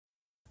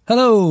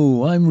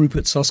Hello, I'm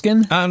Rupert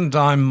Soskin. And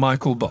I'm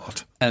Michael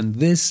Bott. And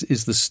this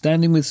is the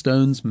Standing with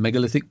Stones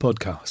Megalithic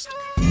Podcast.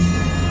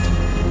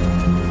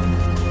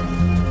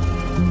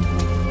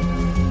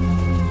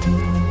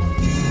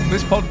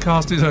 This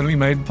podcast is only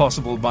made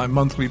possible by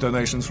monthly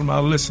donations from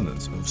our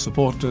listeners who have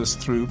supported us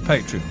through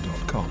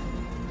patreon.com.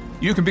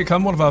 You can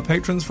become one of our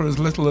patrons for as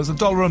little as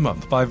 $1 a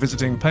month by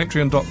visiting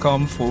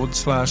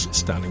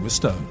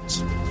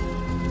patreon.com/standingwithstones.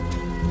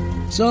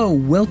 So,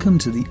 welcome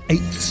to the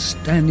 8th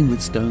Standing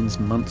with Stones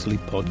monthly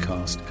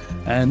podcast.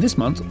 And this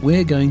month,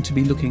 we're going to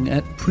be looking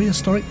at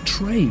prehistoric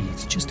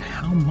trades. Just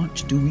how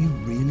much do we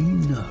really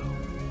know?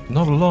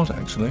 Not a lot,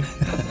 actually.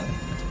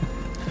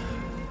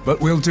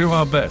 But we'll do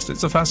our best.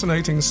 It's a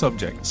fascinating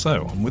subject.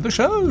 So, on with the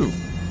show.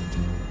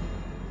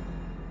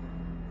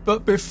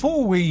 But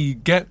before we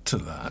get to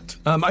that,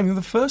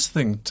 the first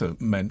thing to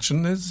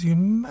mention is you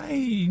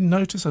may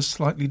notice a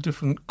slightly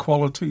different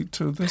quality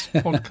to this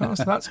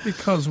podcast. That's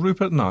because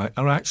Rupert and I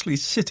are actually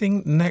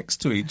sitting next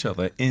to each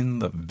other in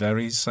the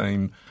very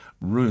same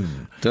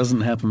room.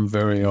 Doesn't happen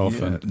very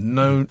often.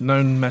 Yeah,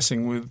 no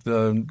messing with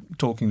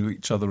talking to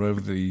each other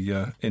over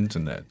the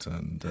internet.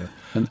 And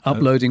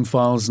uploading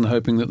files and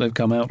hoping that they've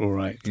come out all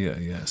right.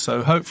 Yeah.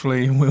 So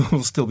hopefully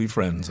we'll still be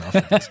friends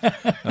after this.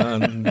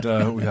 And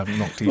we haven't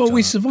knocked each other. Well,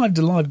 we survived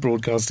a live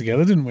broadcast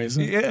together, didn't we?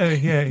 So.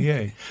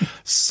 Yeah.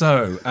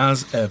 So,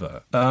 as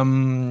ever,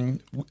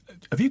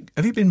 have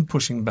you been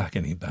pushing back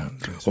any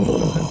boundaries?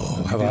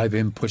 Have I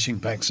been pushing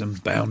back some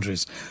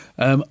boundaries?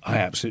 I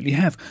absolutely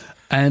have.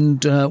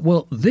 And,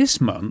 this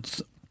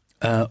month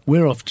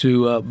we're off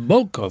to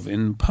Bolkov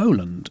in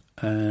Poland,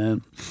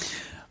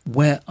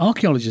 where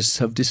archaeologists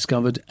have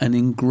discovered an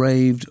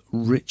engraved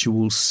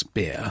ritual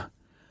spear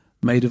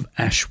made of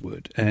ash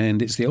wood,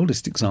 and it's the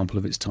oldest example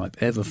of its type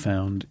ever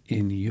found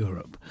in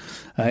Europe.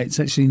 It's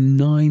actually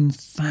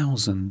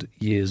 9,000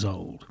 years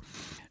old,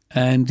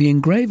 and the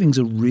engravings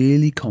are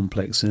really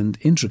complex and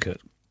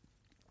intricate.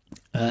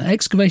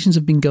 Excavations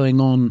have been going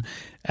on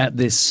at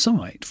this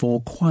site for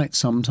quite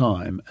some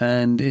time,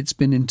 and it's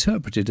been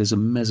interpreted as a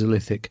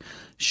Mesolithic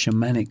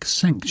shamanic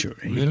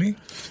sanctuary. Really?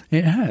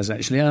 It has,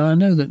 actually. I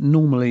know that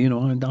normally,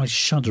 I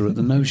shudder at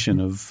the notion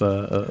of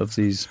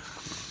these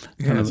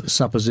kind of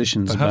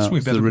suppositions about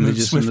the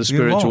religious and the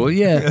spiritual.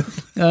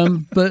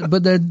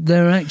 But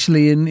they're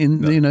actually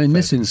in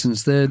this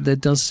instance there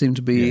does seem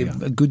to be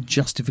a good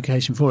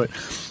justification for it.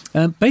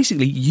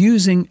 Basically,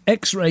 using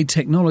X-ray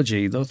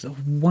technology, the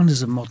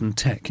wonders of modern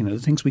tech, the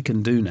things we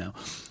can do now.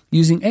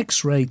 Using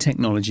X-ray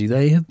technology,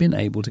 they have been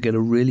able to get a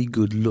really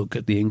good look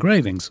at the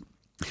engravings.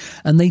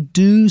 And they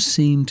do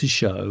seem to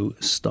show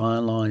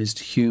stylized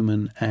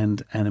human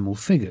and animal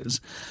figures.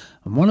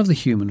 And one of the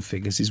human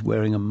figures is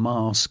wearing a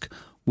mask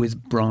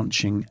with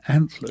branching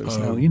antlers.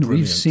 Now,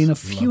 we've seen a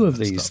few of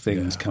these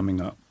things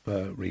coming up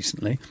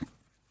recently.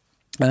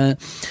 I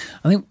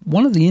think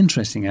one of the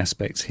interesting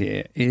aspects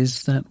here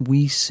is that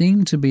we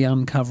seem to be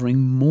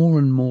uncovering more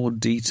and more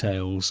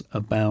details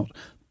about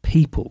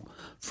people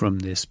from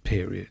this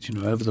period.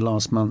 Over the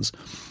last months,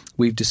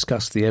 we've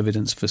discussed the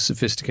evidence for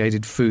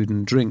sophisticated food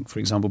and drink, for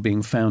example,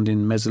 being found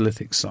in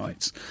Mesolithic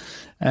sites.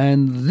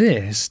 And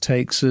this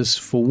takes us,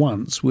 for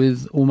once,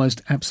 with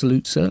almost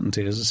absolute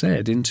certainty, as I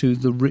said, into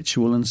the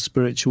ritual and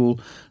spiritual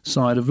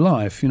side of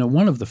life.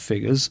 One of the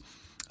figures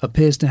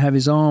appears to have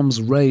his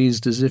arms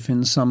raised as if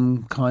in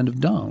some kind of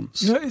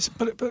dance.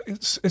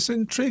 It's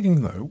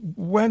intriguing, though.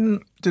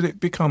 When did it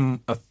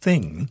become a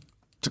thing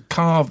to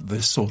carve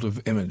this sort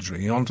of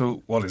imagery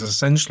onto what is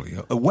essentially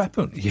a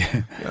weapon?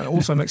 Yeah. It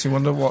also makes you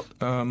wonder what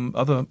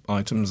other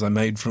items are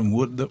made from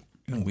wood that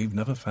we've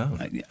never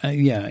found.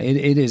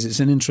 It is. It's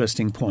an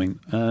interesting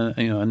point.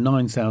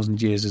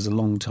 9,000 years is a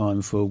long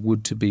time for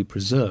wood to be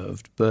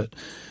preserved. But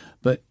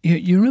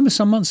you remember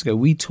some months ago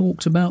we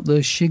talked about the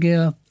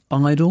Shigir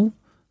idol,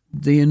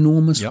 the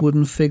enormous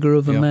wooden figure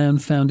of a man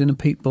found in a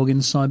peat bog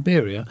in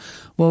Siberia.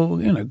 Well,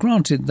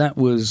 granted that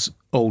was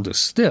older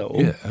still.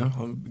 Yeah,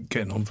 I'm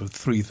getting on for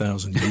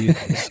 3,000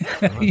 years.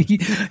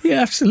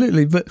 Yeah,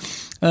 absolutely. But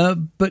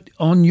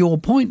on your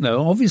point,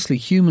 though, obviously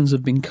humans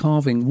have been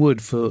carving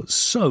wood for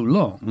so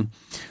long,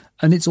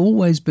 and it's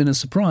always been a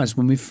surprise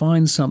when we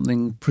find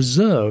something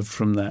preserved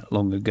from that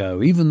long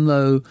ago, even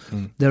though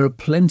there are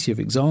plenty of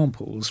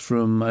examples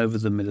from over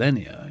the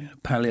millennia,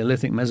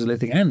 Paleolithic,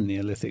 Mesolithic and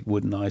Neolithic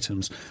wooden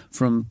items,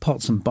 from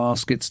pots and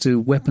baskets to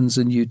weapons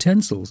and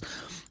utensils.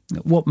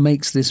 What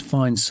makes this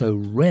find so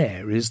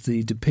rare is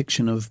the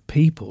depiction of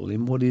people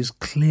in what is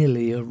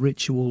clearly a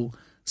ritual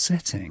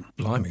setting.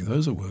 Blimey,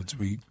 those are words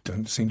we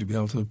don't seem to be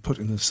able to put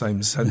in the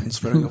same sentence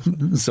very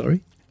often.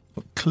 Sorry?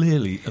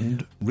 Clearly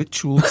and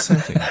ritual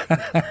setting.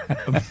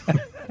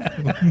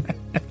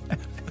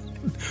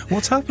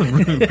 What's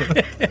happened,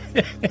 Rupert?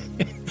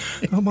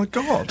 Oh, my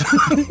God.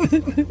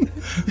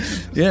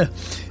 Yeah.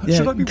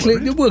 Should I be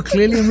worried? Well,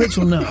 clearly and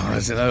ritual. No, I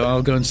said,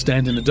 I'll go and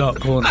stand in a dark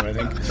corner, I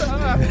think.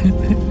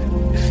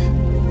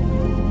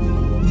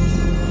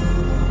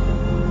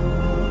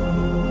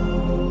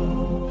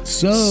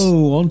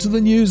 So, on to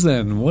the news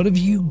then. What have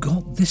you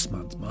got this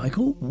month,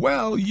 Michael?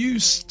 Well, you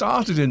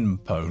started in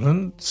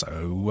Poland,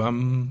 so,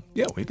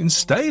 we can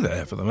stay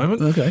there for the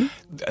moment. Okay.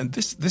 And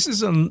this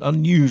is an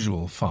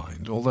unusual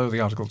find, although the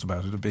articles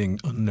about it are being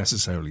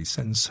unnecessarily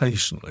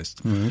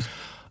sensationalist. Right.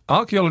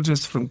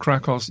 Archaeologists from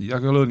Krakow's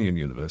Jagiellonian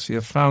University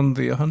have found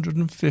the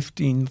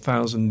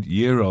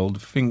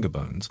 115,000-year-old finger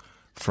bones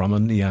from a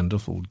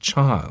Neanderthal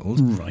child,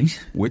 right,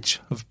 which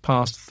have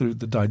passed through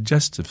the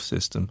digestive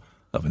system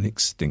of an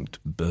extinct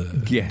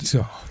bird. Get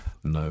off.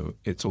 No,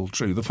 it's all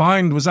true. The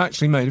find was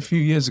actually made a few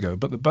years ago,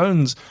 but the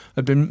bones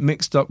had been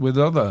mixed up with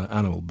other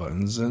animal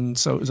bones, and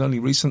so it was only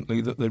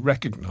recently that they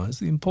recognised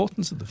the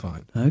importance of the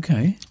find.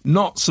 Okay.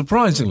 Not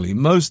surprisingly,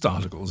 most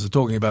articles are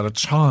talking about a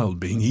child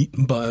being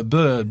eaten by a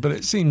bird, but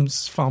it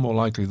seems far more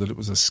likely that it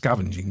was a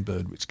scavenging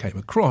bird which came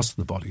across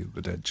the body of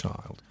the dead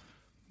child.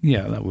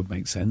 Yeah, that would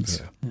make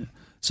sense. Yeah.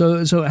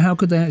 So how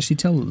could they actually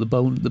tell that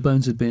the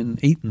bones had been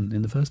eaten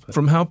in the first place?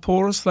 From how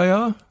porous they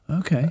are.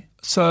 Okay.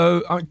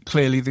 So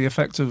clearly the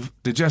effect of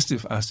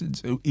digestive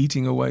acids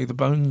eating away the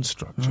bone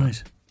structure.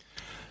 Right.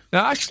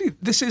 Now, actually,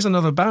 this is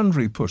another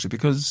boundary pusher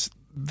because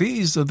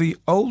these are the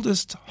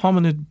oldest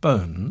hominid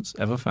bones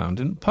ever found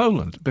in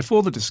Poland.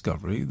 Before the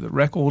discovery, the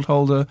record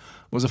holder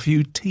was a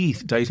few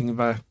teeth dating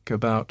back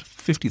about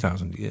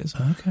 50,000 years.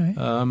 Okay.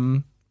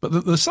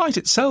 But the site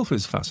itself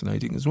is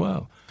fascinating as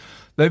well.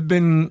 They've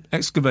been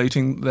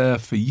excavating there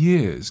for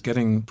years,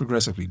 getting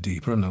progressively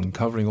deeper and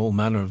uncovering all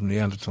manner of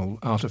Neanderthal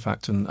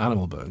artefact and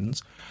animal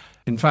bones.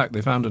 In fact,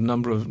 they found a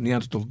number of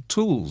Neanderthal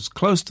tools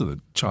close to the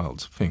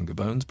child's finger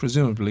bones,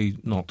 presumably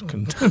not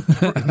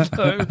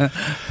contemporary.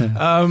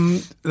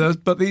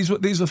 But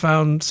these were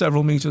found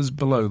several metres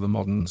below the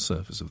modern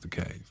surface of the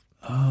cave.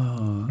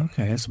 Oh,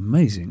 okay, that's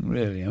amazing,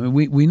 really. I mean,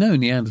 we know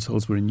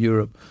Neanderthals were in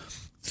Europe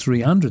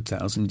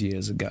 300,000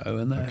 years ago,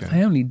 and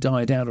they only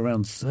died out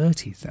around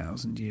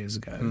 30,000 years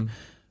ago. Mm.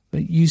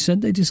 But you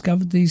said they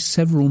discovered these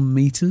several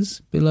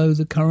metres below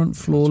the current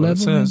floor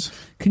That's level. what it says.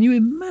 Can you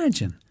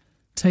imagine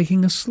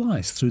taking a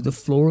slice through the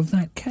floor of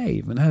that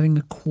cave and having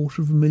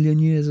 250,000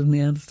 years of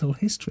Neanderthal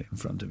history in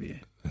front of you?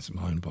 That's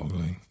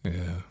mind-boggling,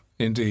 yeah.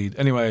 Indeed.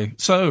 Anyway,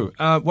 so,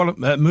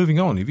 moving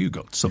on, have you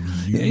got some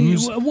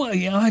news?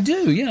 Yeah, I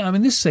do, yeah. I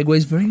mean, this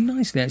segues very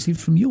nicely, actually,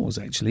 from yours,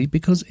 actually,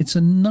 because it's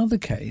another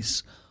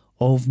case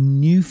of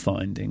new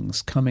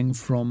findings coming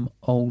from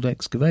old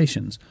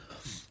excavations.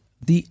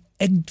 The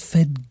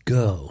egg-fed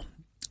girl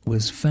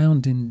was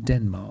found in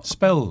Denmark.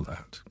 Spell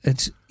that.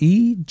 It's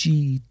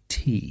EGTVED.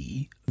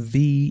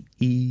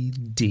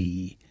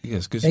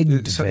 Yes, because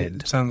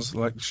egg-fed. it sounds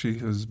like she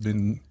has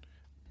been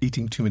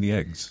eating too many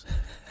eggs.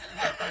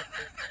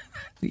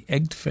 The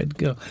egg-fed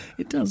girl.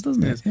 It does,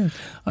 doesn't it? Yeah.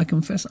 I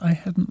confess I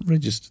hadn't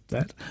registered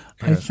that.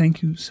 Yeah. I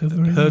thank you so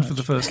very much. Heard for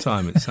the first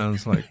time. It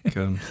sounds like...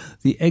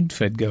 the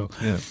egg-fed girl.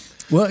 Yeah.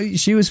 Well,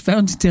 she was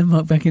found in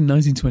Denmark back in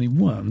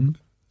 1921.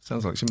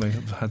 Sounds like she may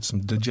have had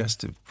some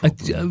digestive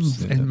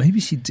problems.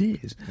 Maybe she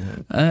did.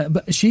 Yeah.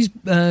 But she's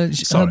her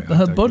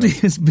body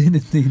has been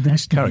in the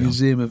National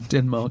Museum of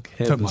Denmark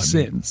ever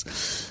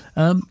since.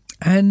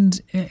 And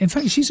in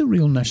fact, she's a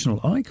real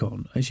national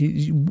icon.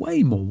 She's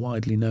way more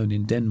widely known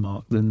in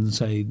Denmark than,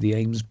 say, the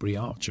Amesbury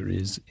Archer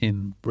is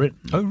in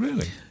Britain. Oh,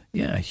 really?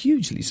 Yeah,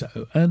 hugely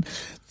so. And the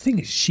thing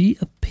is, she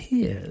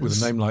appears...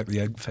 With a name like the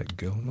egg-fed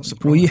girl, I'm not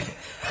surprised.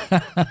 Well,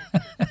 yeah.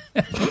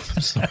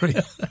 Sorry.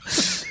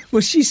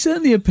 Well, she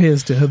certainly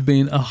appears to have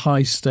been a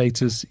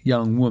high-status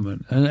young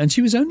woman. And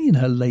she was only in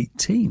her late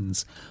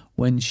teens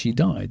when she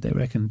died. They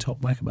reckon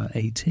top whack about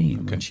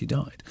 18 when she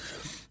died.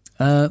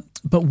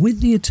 But with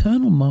the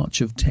eternal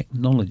march of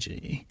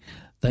technology,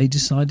 they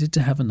decided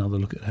to have another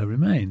look at her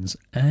remains,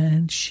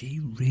 and she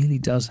really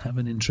does have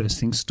an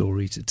interesting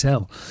story to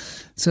tell.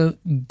 So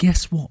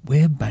guess what?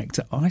 We're back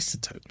to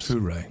isotopes.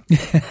 Hooray.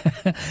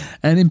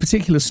 And in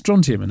particular,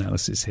 strontium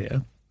analysis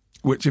here.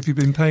 Which, if you've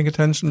been paying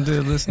attention,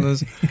 dear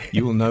listeners,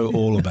 you will know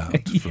all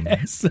about from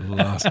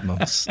last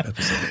month's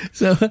episode.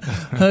 So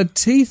her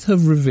teeth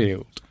have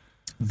revealed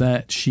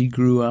that she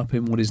grew up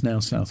in what is now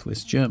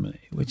southwest Germany,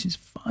 which is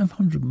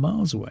 500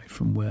 miles away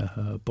from where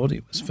her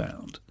body was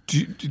found. Do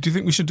you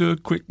think we should do a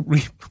quick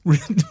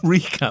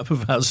recap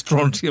of how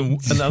strontium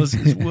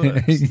analysis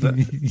works?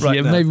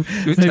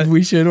 Maybe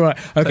we should. All right.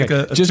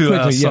 Okay, just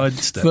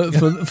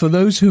quickly. For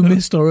those who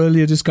missed our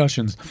earlier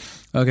discussions,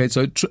 okay,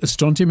 so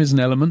strontium is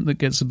an element that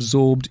gets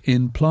absorbed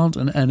in plant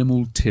and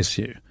animal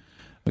tissue.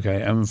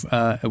 Okay, and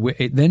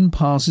it then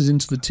passes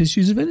into the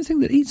tissues of anything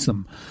that eats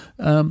them.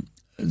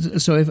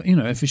 So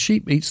if a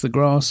sheep eats the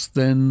grass,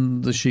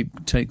 then the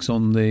sheep takes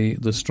on the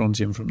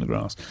strontium from the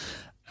grass.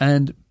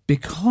 And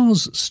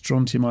because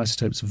strontium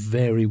isotopes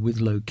vary with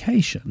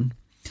location,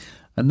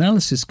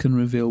 analysis can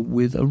reveal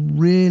with a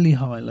really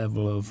high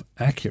level of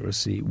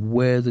accuracy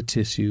where the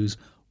tissues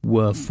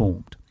were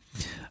formed.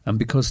 And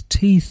because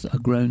teeth are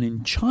grown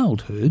in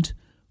childhood,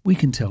 we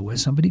can tell where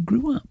somebody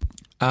grew up.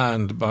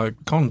 And by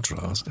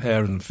contrast,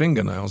 hair and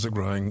fingernails are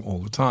growing all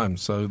the time,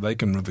 so they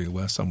can reveal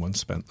where someone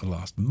spent the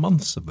last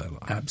months of their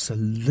life.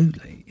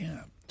 Absolutely,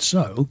 yeah.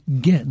 So,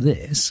 get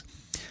this.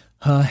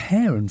 her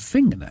hair and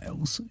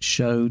fingernails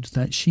showed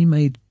that she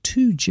made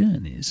 2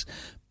 journeys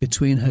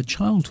between her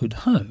childhood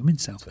home in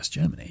southwest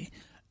Germany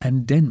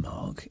and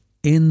Denmark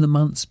in the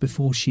months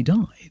before she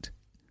died.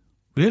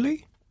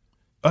 Really?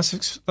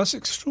 That's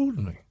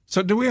extraordinary.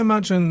 So do we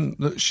imagine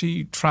that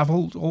she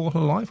travelled all her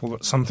life, or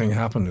that something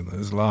happened in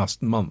those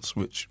last months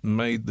which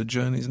made the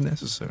journeys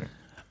necessary?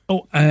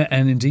 Oh,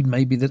 and indeed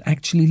maybe that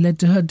actually led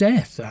to her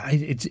death.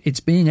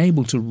 It's being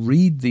able to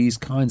read these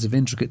kinds of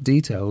intricate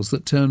details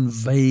that turn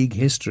vague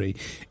history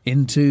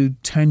into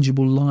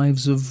tangible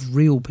lives of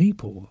real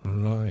people.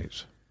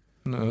 Right.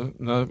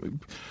 No,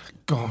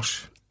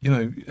 gosh,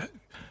 do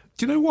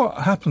you know what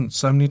happens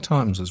so many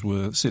times as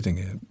we're sitting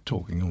here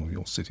talking, or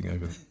you're sitting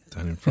over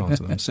down in France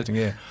and I'm sitting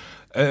here,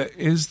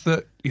 is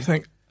that you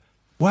think,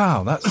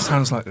 wow, that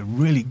sounds like the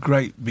really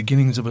great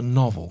beginnings of a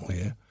novel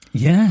here.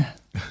 Yeah,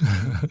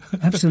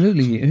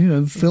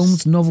 absolutely.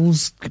 Films,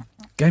 novels,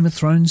 Game of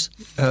Thrones.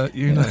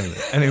 You know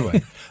it.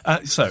 Anyway,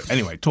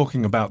 anyway,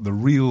 talking about the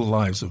real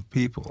lives of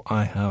people,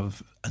 I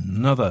have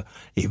another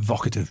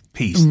evocative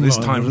piece, this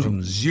time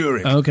from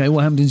Zurich. Okay,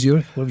 what happened in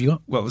Zurich? What have you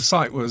got? Well, the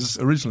site was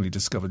originally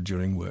discovered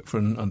during work for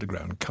an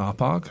underground car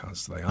park,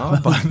 as they are,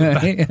 by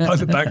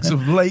the banks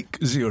of Lake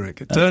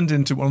Zurich. It turned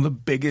into one of the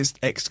biggest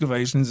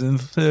excavations in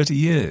 30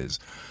 years,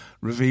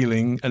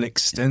 revealing an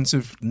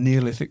extensive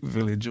Neolithic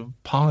village of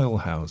pile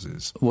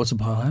houses. What's a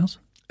pile house?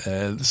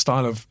 The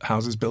style of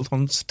houses built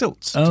on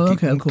stilts to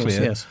keep them of course,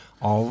 clear yes.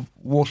 of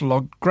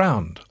waterlogged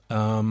ground,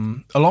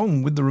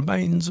 along with the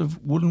remains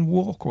of wooden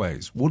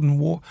walkways.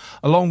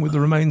 Along with the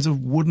remains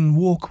of wooden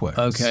walkways.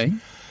 Okay.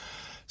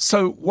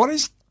 So what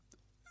is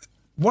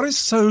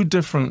so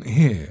different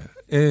here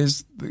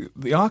is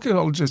the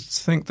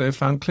archaeologists think they've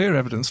found clear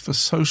evidence for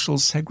social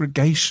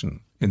segregation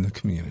in the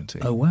community.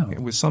 Oh, wow.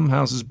 With some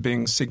houses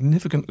being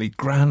significantly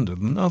grander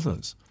than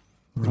others.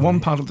 Right. One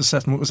part of the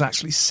settlement was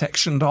actually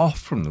sectioned off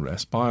from the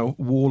rest by a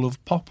wall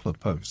of poplar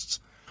posts.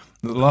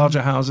 The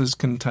larger houses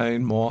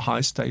contain more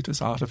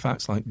high-status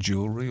artefacts like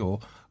jewellery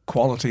or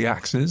quality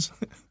axes.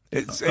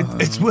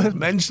 It's worth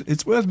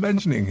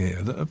mentioning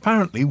here that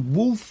apparently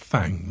wolf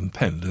fang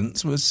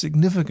pendants were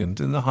significant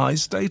in the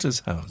high-status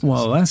houses.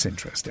 Well, that's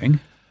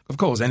interesting. Of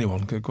course,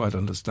 anyone could quite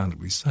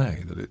understandably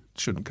say that it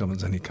shouldn't come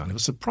as any kind of a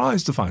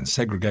surprise to find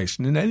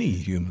segregation in any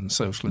human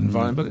social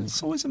environment, but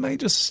it's always a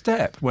major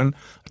step when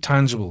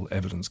tangible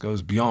evidence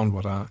goes beyond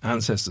what our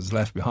ancestors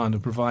left behind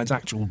and provides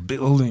actual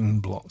building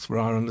blocks for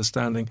our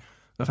understanding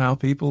of how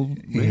people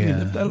really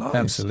lived their lives.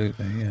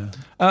 Absolutely, yeah.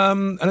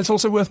 And it's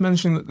also worth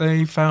mentioning that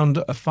they found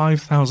a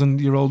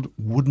 5,000-year-old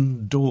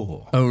wooden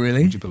door. Oh,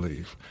 really? Would you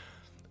believe?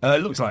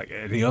 It looks like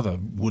any other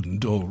wooden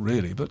door,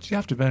 really, but you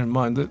have to bear in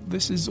mind that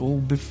this is all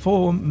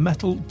before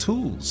metal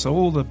tools, so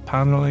all the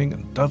panelling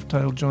and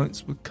dovetail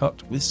joints were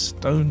cut with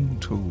stone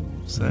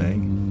tools.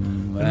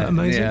 Isn't that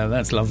amazing? Yeah,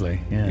 that's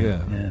lovely.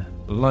 Yeah.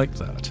 Like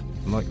that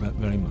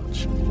very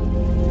much.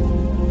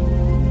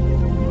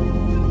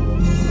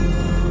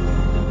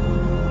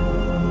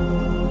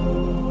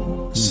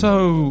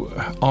 So,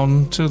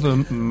 on to the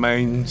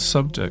main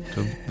subject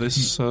of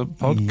this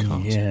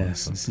podcast.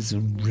 Yes, this is a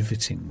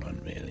riveting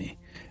one, really.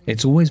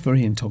 It's always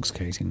very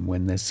intoxicating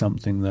when there's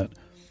something that...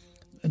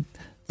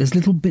 there's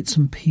little bits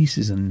and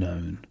pieces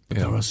unknown, but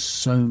there are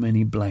so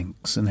many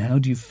blanks. And how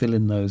do you fill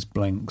in those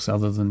blanks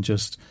other than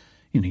just...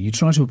 you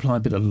try to apply a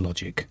bit of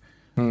logic.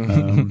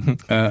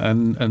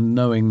 And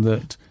knowing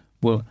that,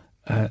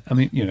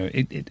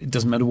 it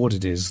doesn't matter what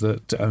it is.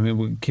 That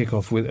we'll kick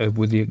off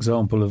with the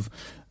example of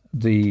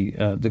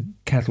the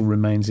cattle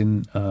remains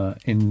in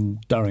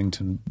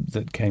Durrington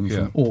that came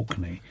from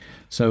Orkney.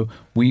 So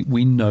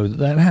we know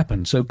that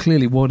happened. So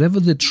clearly, whatever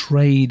the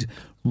trade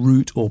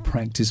route or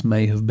practice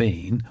may have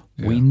been,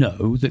 we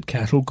know that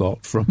cattle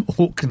got from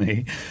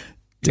Orkney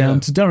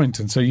down to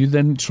Durrington. So you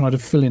then try to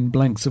fill in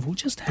blanks of,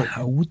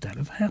 how would that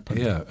have happened?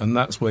 Yeah, and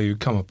that's where you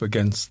come up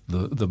against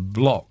the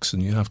blocks,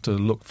 and you have to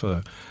look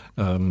for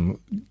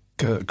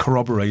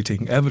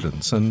corroborating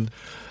evidence. And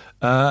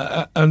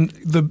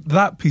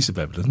that piece of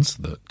evidence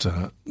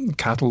that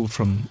cattle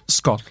from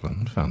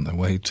Scotland found their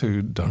way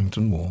to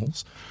Durrington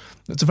Walls,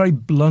 it's a very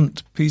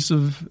blunt piece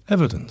of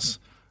evidence.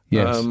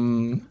 Yes.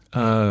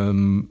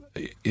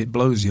 It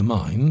blows your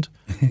mind,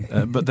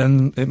 but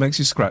then it makes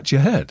you scratch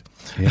your head.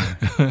 Yeah.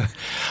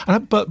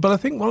 But I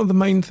think one of the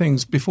main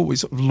things, before we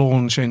sort of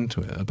launch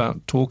into it,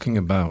 about talking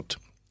about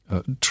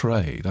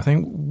trade, I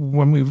think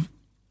when we've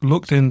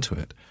looked into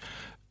it,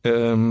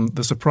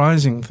 the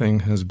surprising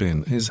thing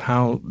is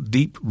how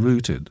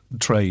deep-rooted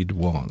trade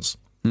was.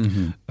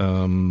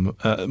 Mm-hmm.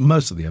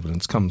 Most of the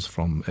evidence comes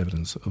from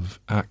evidence of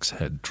axe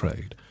head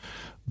trade.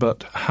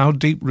 But how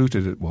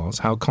deep-rooted it was,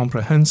 how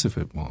comprehensive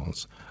it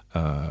was,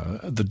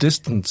 the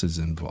distances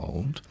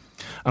involved.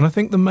 And I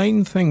think the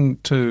main thing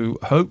to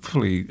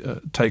hopefully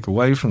take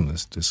away from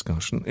this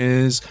discussion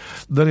is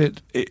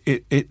that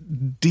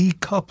it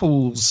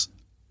decouples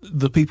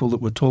the people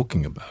that we're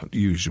talking about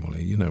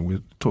usually.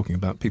 We're talking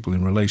about people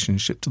in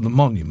relationship to the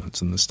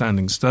monuments and the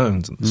standing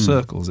stones and the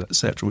circles,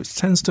 etc., which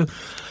tends to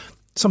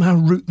somehow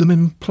root them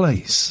in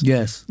place.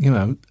 Yes.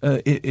 To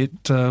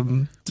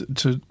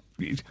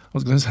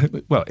was going to say,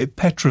 well, it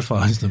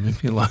petrifies them,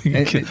 if you like.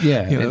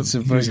 It's a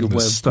very good way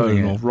of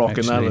stone or rock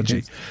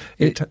analogy.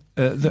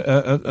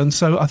 And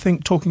so I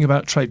think talking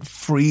about trade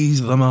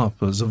frees them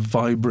up as a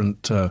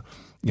vibrant,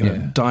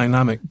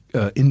 dynamic,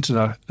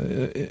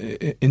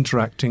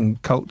 interacting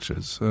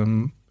cultures.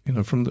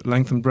 From the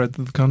length and breadth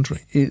of the country.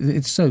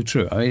 It's so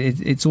true.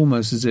 It's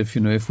almost as if,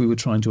 if we were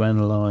trying to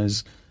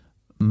analyse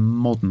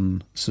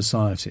modern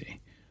society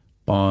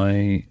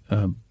by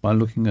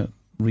looking at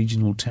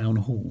regional town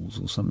halls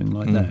or something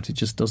like that. It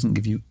just doesn't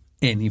give you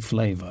any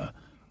flavour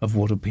of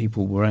what a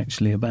people were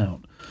actually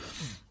about.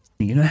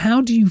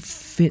 How do you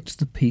fit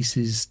the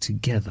pieces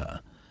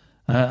together?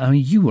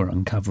 You were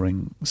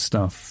uncovering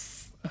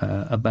stuff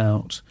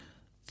about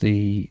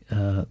the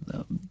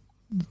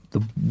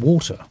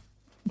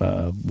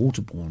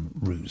waterborne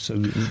route. So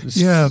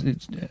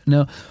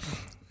now,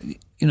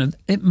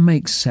 it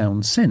makes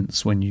sound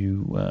sense when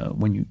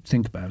you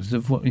think about it.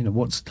 Of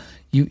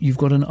you've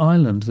got an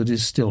island that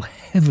is still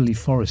heavily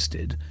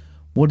forested.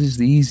 What is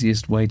the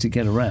easiest way to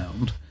get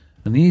around?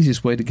 And the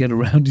easiest way to get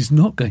around is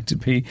not going to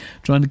be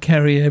trying to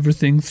carry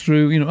everything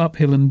through,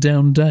 uphill and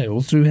down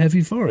dale through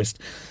heavy forest.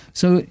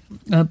 So,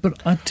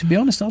 but to be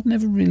honest, I'd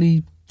never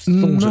really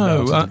thought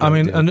about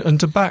it. And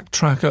to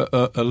backtrack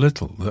a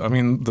little,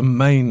 the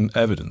main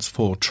evidence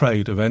for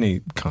trade of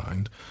any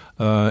kind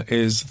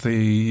is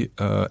the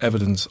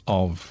evidence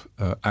of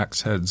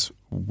axe heads,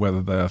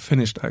 whether they are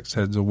finished axe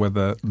heads or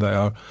whether they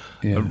are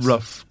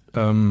rough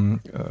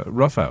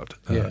out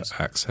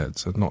axe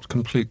heads and not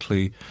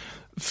completely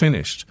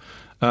finished,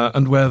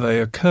 and where they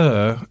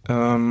occur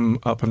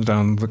up and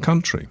down the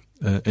country.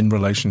 In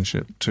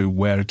relationship to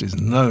where it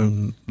is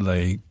known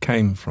they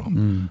came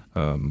from.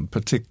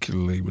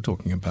 Particularly, we're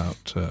talking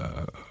about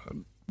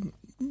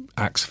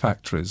axe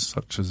factories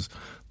such as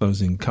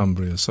those in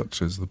Cumbria,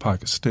 such as the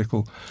Pike of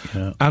Stickle,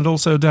 and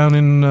also down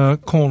in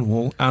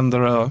Cornwall, and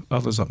there are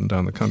others up and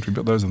down the country,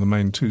 but those are the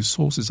main two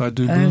sources, I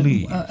do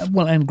believe.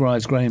 And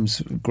Grimes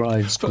Graves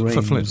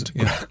for Flint.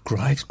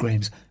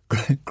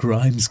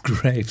 Grimes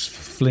Graves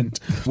for Flint.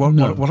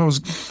 What I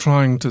was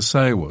trying to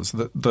say was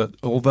that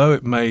although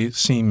it may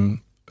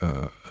seem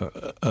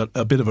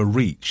a bit of a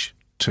reach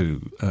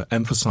to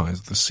emphasise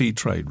the sea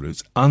trade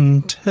routes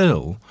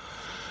until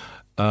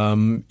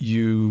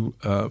you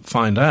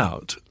find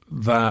out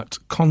that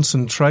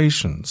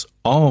concentrations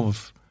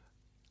of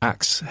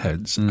axe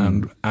heads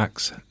and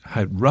axe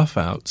head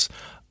roughouts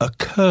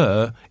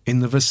occur in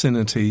the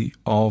vicinity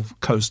of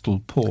coastal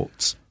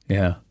ports.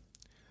 Yeah.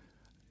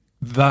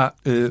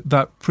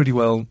 That pretty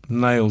well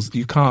nails.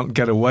 You can't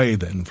get away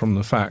then from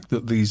the fact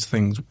that these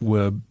things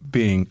were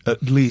being,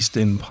 at least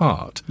in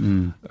part,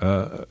 to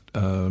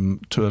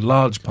a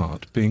large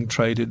part, being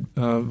traded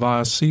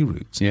via sea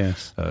routes.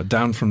 Yes,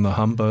 down from the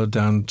Humber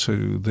down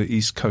to the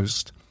east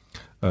coast,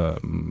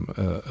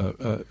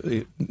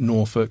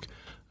 Norfolk,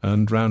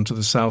 and round to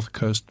the south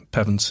coast,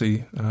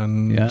 Pevensey,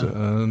 and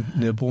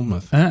near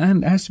Bournemouth.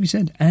 And as to be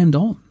said, and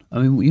on.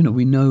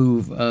 We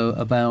know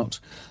about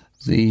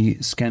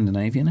the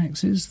Scandinavian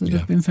axes that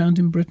have been found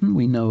in Britain.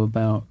 We know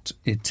about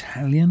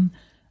Italian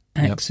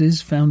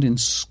axes found in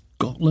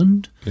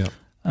Scotland.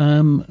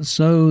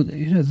 So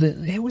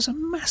there was a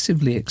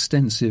massively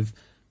extensive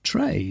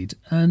trade,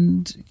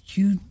 and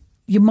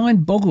your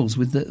mind boggles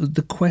with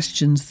the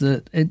questions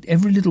that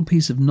every little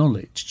piece of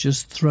knowledge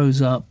just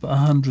throws up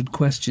 100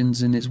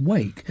 questions in its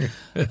wake.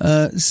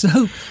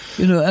 So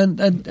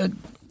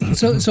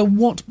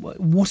what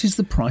is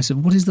the price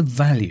of, what is the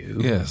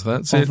value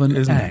of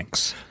an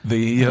axe?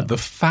 The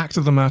fact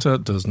of the matter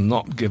does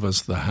not give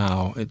us the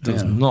how. It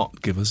does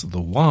not give us the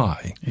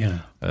why.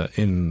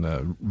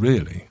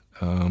 Really,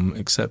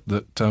 except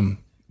that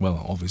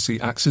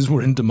obviously axes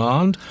were in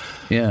demand.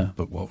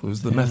 But what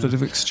was the method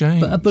of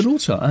exchange? But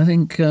also, I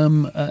think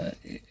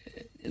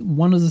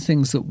one of the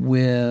things that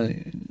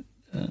we're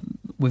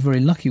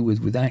very lucky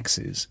with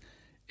axes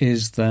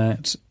is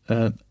that.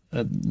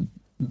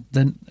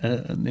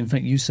 In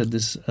fact, you said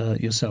this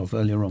yourself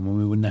earlier on when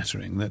we were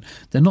nattering, that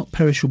they're not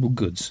perishable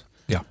goods.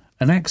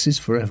 An axe is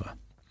forever.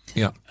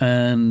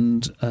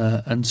 And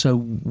so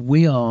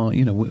we are,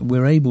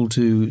 we're able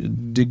to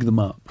dig them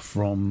up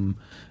from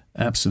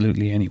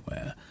absolutely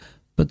anywhere.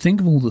 But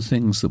think of all the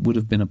things that would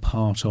have been a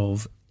part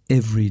of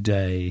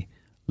everyday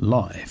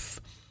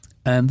life.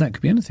 And that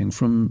could be anything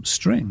from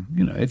string.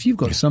 If you've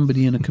got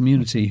somebody in a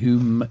community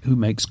who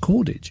makes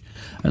cordage,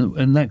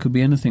 and that could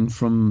be anything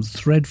from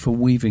thread for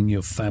weaving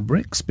your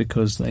fabrics,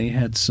 because they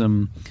had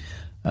some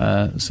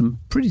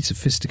pretty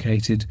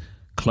sophisticated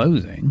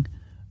clothing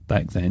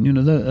back then.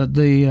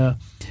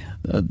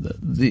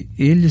 The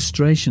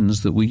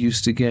illustrations that we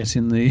used to get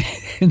in the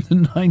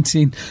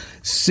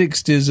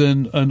 1960s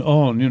and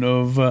on,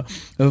 of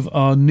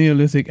our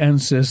Neolithic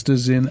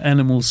ancestors in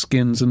animal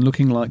skins and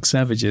looking like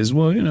savages.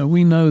 Well,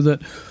 we know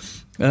that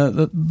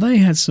they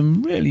had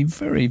some really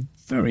very,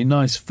 very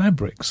nice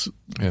fabrics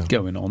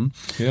going on.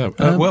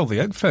 The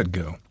Egg-fed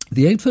girl.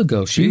 The Egg-fed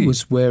girl, she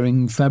was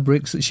wearing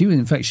fabrics. She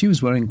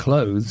was wearing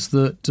clothes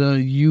that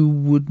you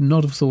would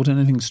not have thought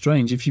anything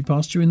strange if she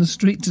passed you in the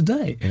street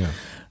today.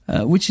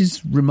 which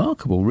is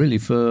remarkable, really,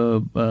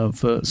 for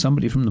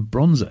somebody from the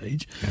Bronze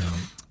Age. Yeah.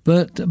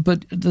 But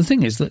the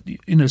thing is that,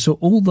 so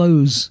all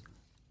those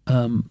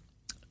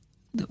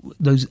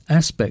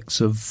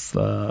aspects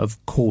of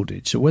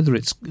cordage, so whether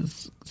it's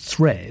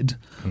thread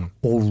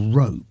or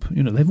rope,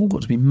 they've all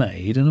got to be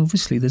made, and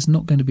obviously there's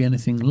not going to be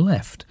anything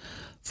left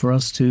for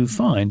us to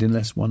find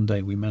unless one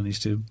day we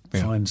manage to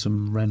find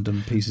some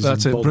random pieces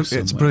of bobs.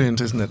 It's brilliant,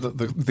 isn't it, that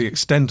the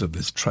extent of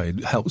this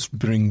trade helps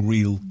bring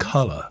real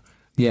colour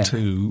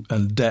to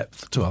and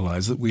depth to our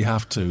lives, that we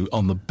have to,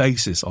 on the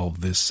basis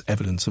of this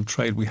evidence of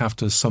trade, we have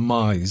to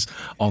surmise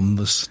on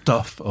the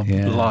stuff of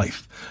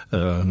life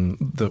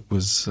that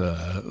was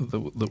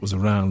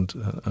around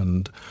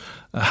and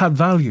had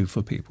value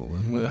for people,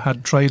 and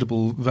had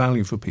tradable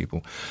value for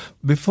people.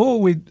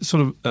 Before we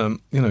sort of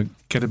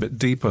get a bit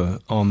deeper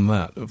on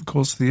that, of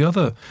course, the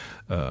other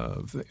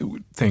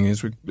thing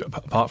is,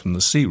 apart from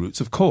the sea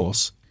routes, of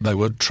course, they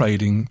were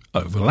trading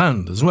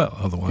overland as well.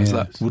 Otherwise,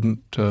 that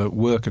wouldn't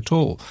work at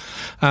all.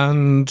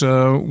 And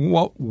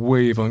what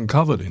we've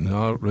uncovered in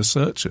our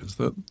research is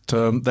that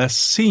there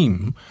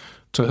seem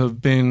to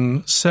have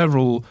been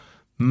several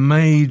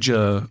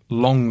major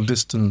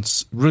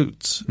long-distance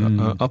routes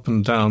up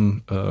and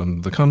down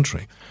the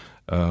country,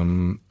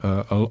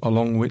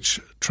 along which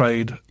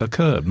trade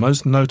occurred,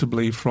 most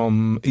notably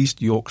from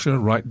East Yorkshire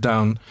right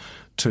down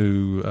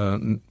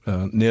to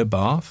near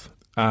Bath,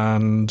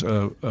 and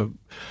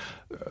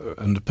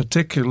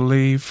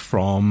particularly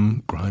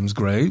from Grimes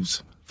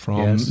Graves,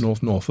 from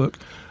North Norfolk,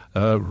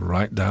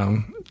 right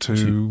down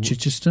to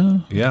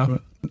Chichester,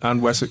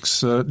 and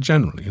Wessex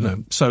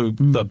generally. So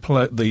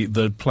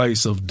the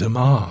place of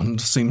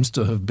demand seems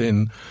to have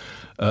been,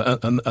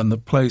 and the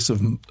place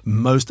of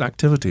most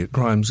activity at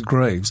Grimes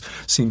Graves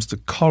seems to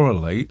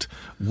correlate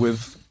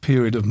with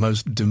period of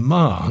most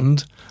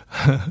demand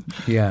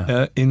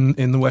in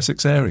the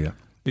Wessex area.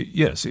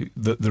 Yes,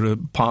 they're a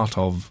part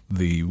of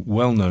the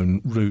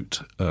well-known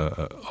route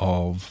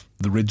of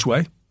the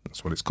Ridgeway.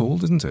 That's what it's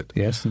called, isn't it?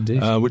 Yes,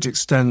 indeed. Which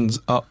extends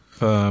up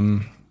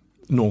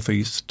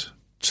northeast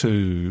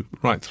to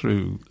right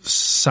through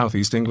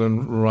southeast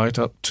England, right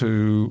up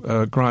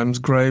to Grimes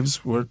Graves,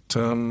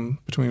 between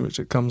which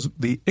it comes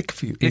the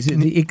Ickfield. Is it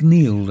the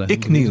Icknield?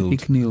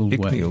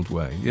 Icknield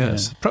way.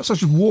 Yes. Yeah. Perhaps I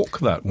should walk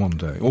that one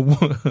day,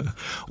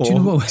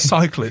 or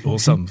cycle it, or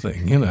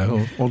something.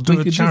 Or do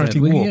a charity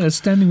walk. Yeah,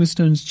 Standing with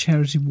Stones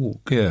charity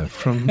walk. Yeah,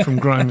 from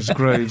Grimes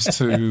Graves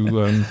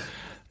to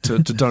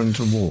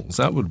Durrington Walls.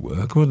 That would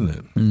work, wouldn't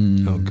it?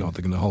 Oh, God,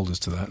 they're going to hold us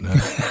to that now.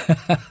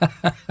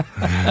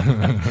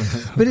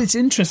 But it's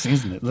interesting,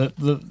 isn't it,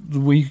 that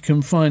we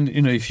can find,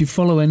 if you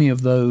follow any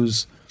of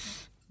those,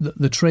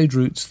 the trade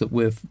routes that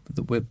we're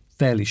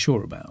fairly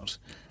sure about,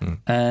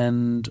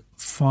 and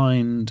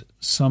find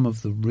some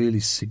of the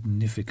really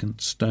significant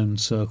stone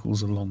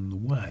circles along the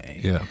way.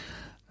 Yeah.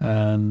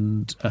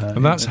 And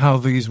that's how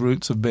these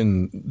routes have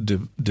been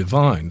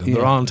divined. And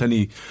there aren't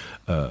any,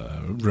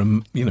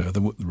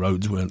 the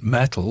roads weren't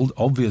metalled,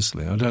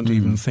 obviously. I don't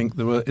even think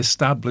there were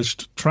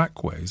established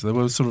trackways. There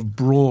were sort of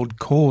broad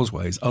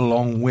causeways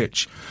along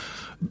which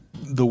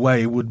the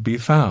way would be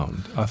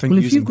found. I think.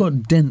 Well, if you've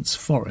got dense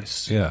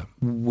forests,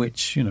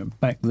 which,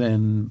 back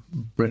then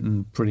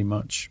Britain pretty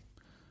much,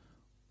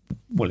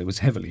 well, it was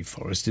heavily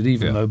forested,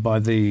 even though by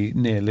the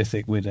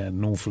Neolithic we'd had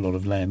an awful lot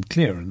of land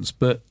clearance,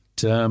 but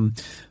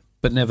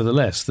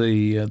nevertheless,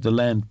 the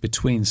land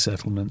between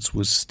settlements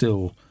was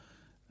still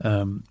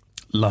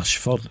lush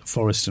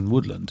forest and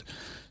woodland.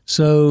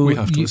 So we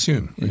have to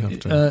assume.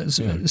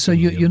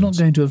 You're not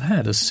going to have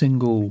had a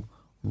single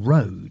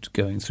road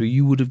going through.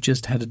 You would have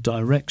just had a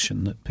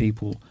direction that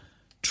people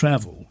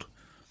travelled,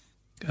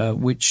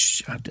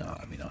 which I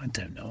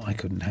don't know. I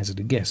couldn't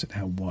hazard a guess at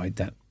how wide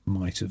that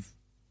might have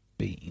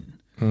been.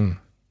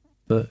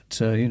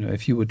 But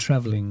if you were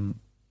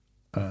travelling.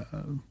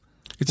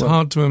 It's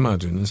hard to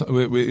imagine.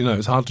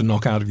 It's hard to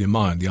knock out of your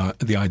mind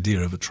the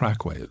idea of a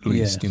trackway, at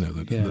least.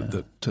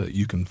 That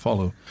you can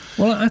follow.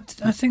 Well,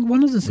 I think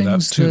one of the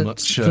things without too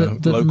much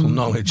local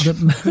knowledge.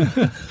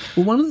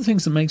 Well, one of the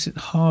things that makes it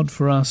hard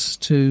for us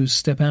to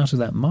step out of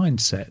that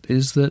mindset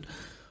is that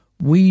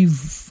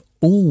we've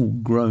all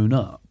grown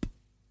up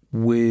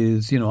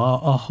with,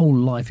 our whole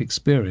life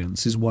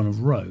experience is one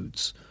of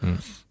roads,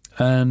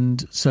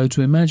 and so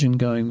to imagine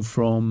going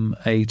from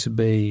A to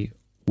B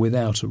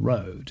without a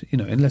road,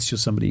 unless you're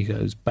somebody who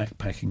goes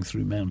backpacking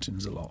through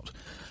mountains a lot,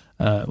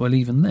 well,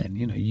 even then,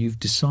 you've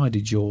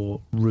decided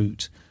your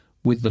route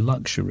with the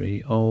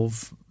luxury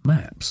of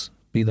maps,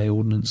 be they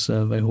Ordnance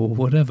Survey or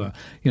whatever.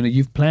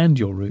 You've planned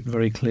your route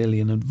very clearly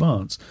in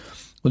advance.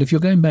 Well, if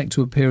you're going back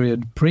to a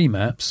period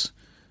pre-maps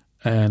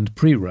and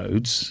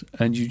pre-roads,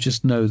 and you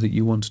just know that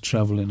you want to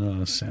travel in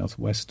a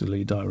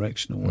southwesterly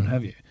direction or what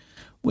have you,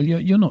 well,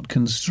 you're not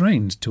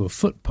constrained to a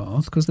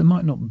footpath because there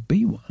might not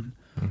be one.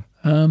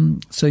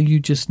 So you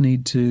just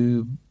need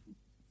to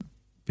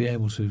be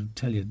able to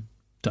tell your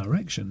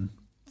direction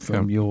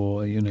from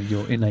your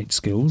innate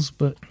skills,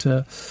 but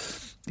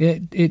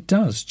it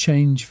does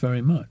change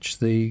very much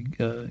the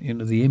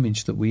the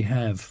image that we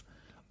have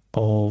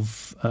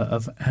of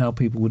how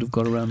people would have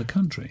got around the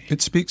country.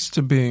 It speaks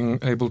to being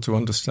able to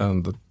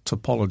understand the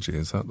topology,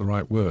 is that the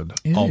right word,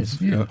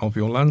 of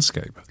your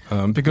landscape?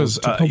 Because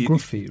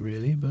topography,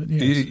 really, but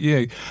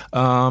yes.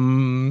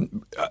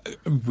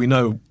 We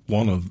know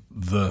one of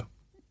the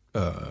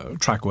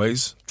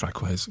trackways,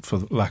 for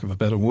lack of a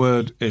better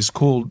word, is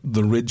called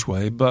the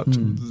Ridgeway, but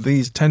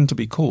these tend to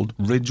be called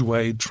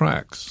Ridgeway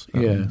tracks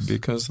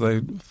because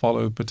they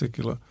follow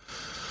particular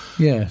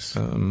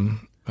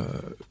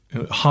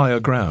higher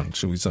ground,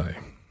 shall we say.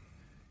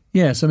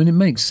 Yes, I mean, it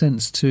makes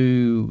sense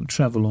to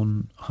travel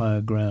on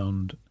higher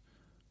ground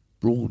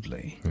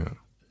broadly. Yeah.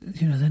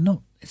 They're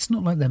not. It's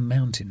not like they're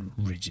mountain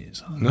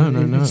ridges. No.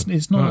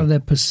 It's not like they're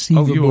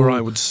perceivable. Oh, you or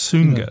I would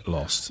soon get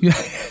lost.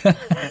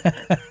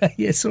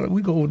 Yes, all right,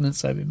 we've got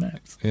ordnance-saving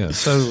maps. Yeah,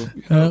 so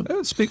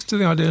it speaks to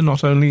the idea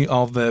not only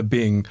of there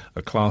being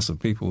a class of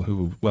people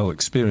who are well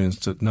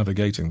experienced at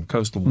navigating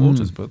coastal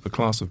waters, but the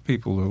class of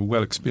people who are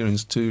well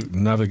experienced to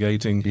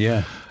navigating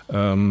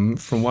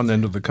from one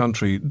end of the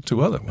country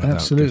to other.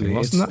 Absolutely.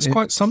 And that's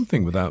quite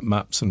something without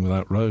maps and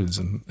without roads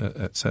and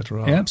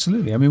etc. Yeah,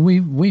 absolutely. I mean,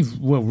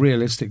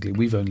 realistically,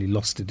 we've only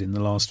lost it in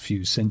the last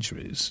few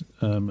centuries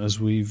as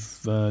we've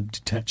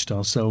detached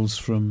ourselves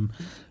from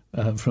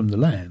the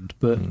land.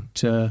 But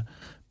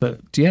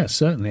yeah,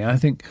 certainly, I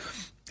think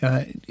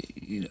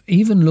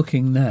even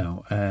looking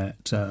now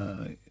at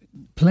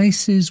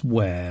places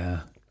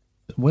where,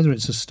 whether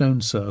it's a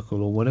stone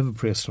circle or whatever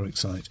prehistoric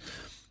site,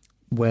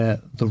 where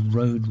the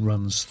road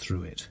runs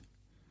through it.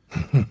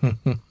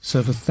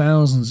 So for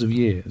thousands of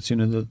years,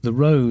 the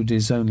road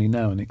is only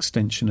now an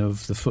extension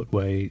of the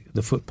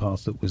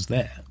footpath that was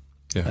there.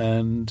 Yeah.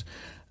 And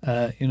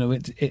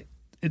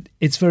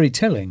it's very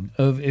telling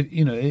of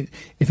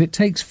if it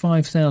takes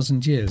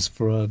 5,000 years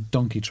for a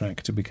donkey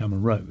track to become a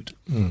road,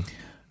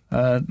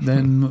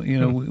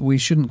 then we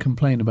shouldn't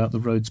complain about the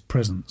road's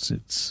presence.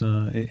 It's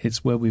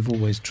where we've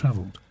always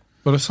travelled.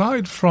 But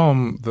aside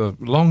from the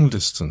long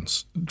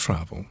distance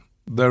travel,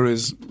 there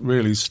is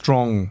really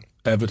strong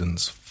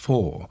evidence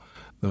for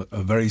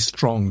a very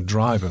strong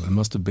driver there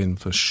must have been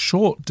for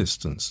short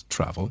distance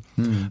travel,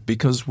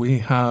 because we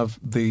have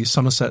the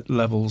Somerset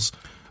Levels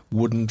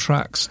wooden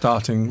track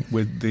starting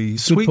with the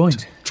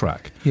Sweet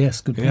track. Yes,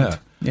 good point. Yeah.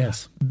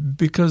 Yes.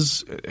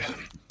 Because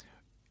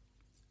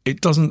it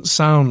doesn't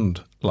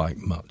sound like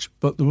much,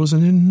 but there was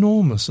an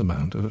enormous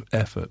amount of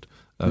effort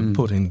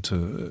put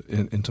into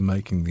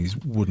making these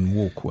wooden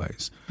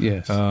walkways.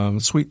 Yes.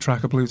 Sweet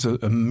track, I believe, is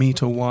a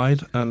metre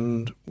wide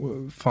and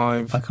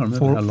 4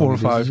 or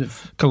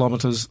 5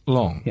 kilometres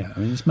long. Yeah, I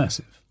mean, it's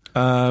massive.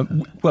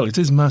 Well, it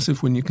is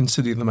massive when you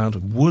consider the amount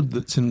of wood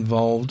that's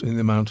involved in the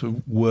amount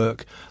of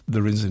work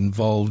there is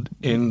involved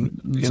in,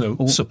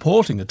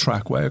 supporting a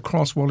trackway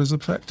across what is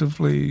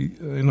effectively,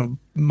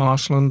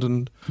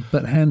 marshland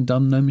but hand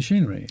done, no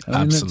machinery.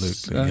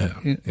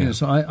 Absolutely,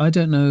 So I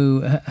don't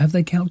know. Have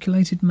they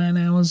calculated man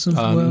hours of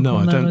work? No,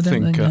 I don't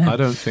think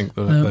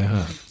that they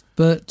have.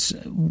 But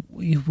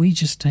we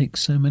just take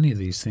so many of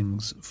these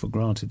things for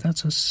granted.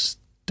 That's a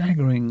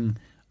staggering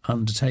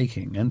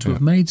undertaking, and to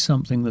have made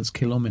something that's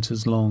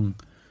kilometres long,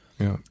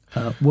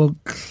 well,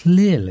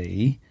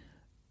 clearly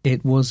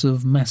it was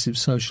of massive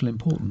social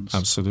importance.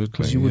 Absolutely,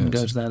 because you wouldn't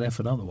go to that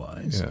effort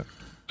otherwise. Yeah,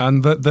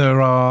 and that there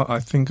are,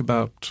 I think,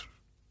 about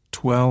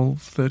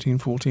 12, 13,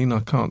 14, I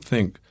can't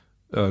think,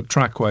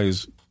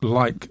 trackways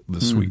like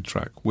the Sweet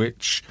track,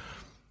 which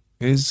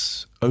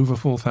is over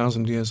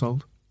 4,000 years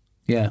old.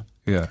 Yeah.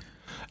 Yeah.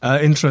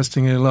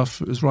 Interestingly enough,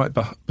 it was right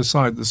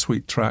beside the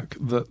Sweet track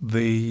that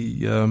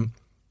the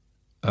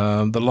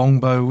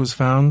longbow was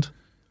found.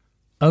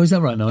 Oh, is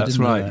that right? No, that's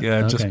I didn't know right. that. Yeah,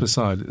 okay. Just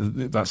beside.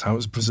 That's how it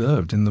was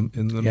preserved in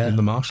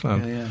the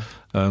marshland.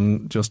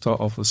 Just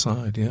off the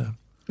side. Yeah,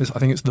 I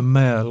think it's the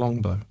Mayer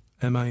longbow.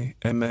 Maire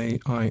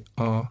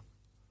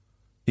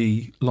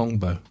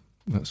longbow.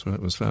 That's where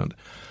it was found.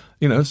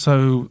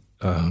 So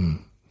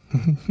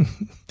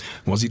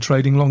was he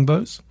trading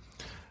longbows?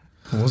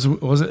 Was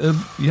it?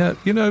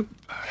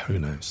 Who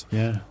knows?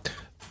 Yeah.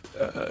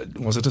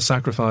 Was it a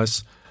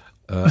sacrifice?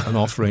 An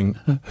offering?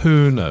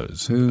 Who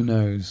knows? Who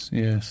knows?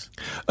 Yes.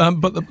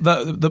 But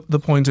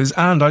the point is,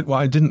 and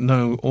I didn't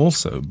know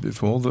also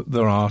before that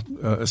there are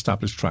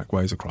established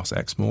trackways across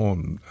Exmoor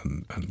and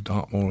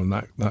Dartmoor and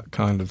that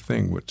kind of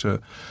thing, which are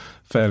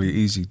fairly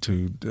easy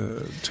to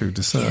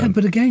discern. Yeah,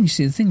 but again, you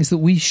see, the thing is that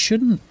we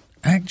shouldn't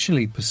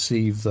actually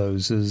perceive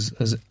those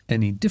as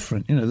any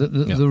different.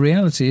 The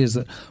reality is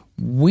that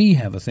we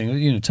have a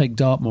thing. Take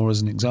Dartmoor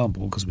as an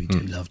example, because we do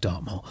love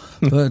Dartmoor.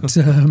 But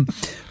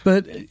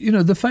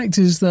the fact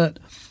is that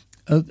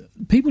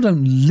people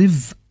don't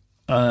live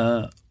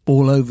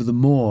all over the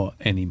moor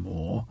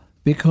anymore,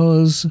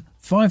 because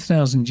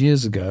 5,000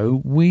 years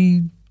ago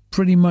we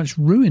pretty much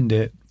ruined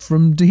it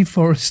from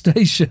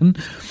deforestation.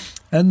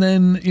 And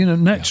then,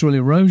 natural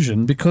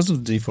erosion, because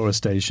of the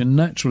deforestation,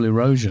 natural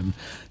erosion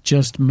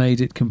just made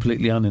it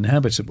completely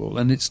uninhabitable.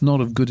 And it's not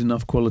of good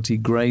enough quality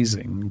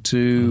grazing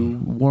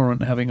to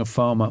warrant having a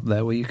farm up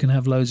there where you can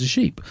have loads of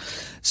sheep.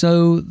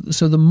 So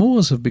the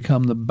moors have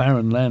become the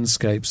barren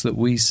landscapes that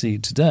we see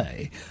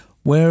today,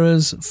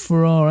 Whereas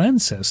for our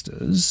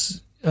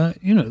ancestors,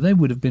 they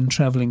would have been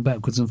travelling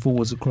backwards and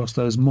forwards across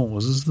those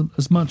moors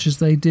as much as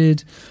they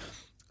did,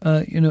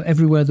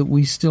 everywhere that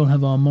we still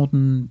have our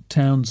modern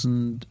towns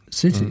and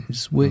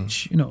cities,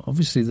 which,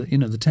 obviously,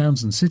 the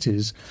towns and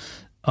cities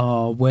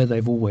are where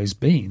they've always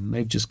been.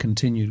 They've just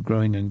continued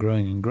growing and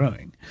growing and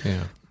growing.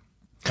 Yeah.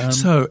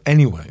 So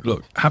anyway,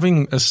 look,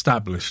 having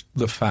established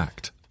the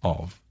fact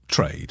of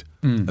trade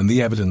and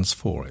the evidence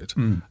for it,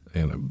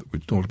 we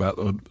talked about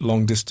the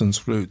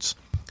long-distance routes,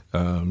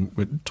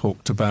 we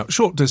talked about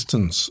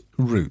short-distance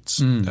routes,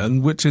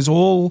 and which is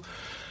all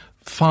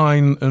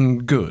fine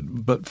and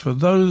good. But for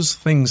those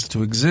things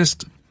to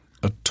exist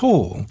at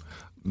all,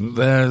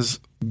 there's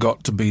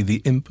got to be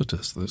the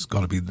impetus, there's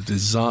got to be the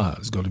desire,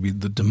 there's got to be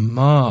the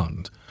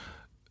demand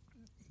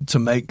to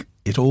make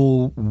it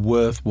all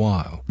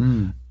worthwhile.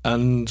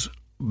 And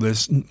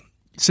this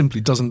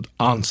simply doesn't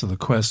answer the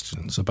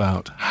questions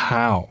about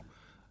how,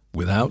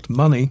 without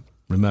money,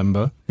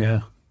 remember,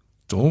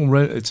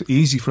 it's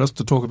easy for us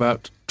to talk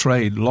about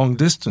trade,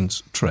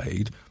 long-distance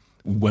trade,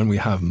 when we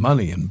have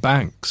money and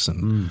banks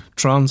and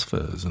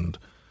transfers and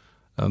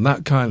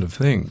that kind of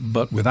thing.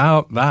 But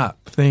without that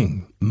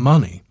thing,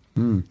 money,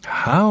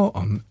 how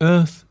on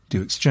earth do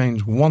you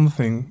exchange one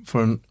thing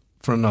for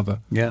another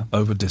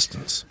over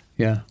distance?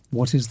 Yeah.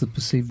 What is the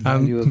perceived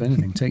value of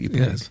anything? Take your pick.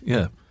 Yes,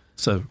 yeah.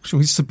 So shall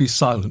we be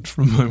silent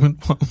for a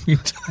moment while we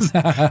just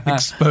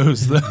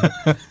expose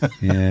that?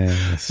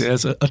 Yes.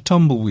 Yes, a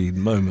tumbleweed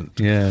moment.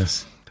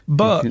 Yes.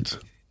 But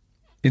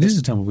it is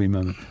a tumbleweed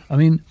moment. I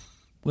mean,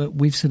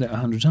 we've said it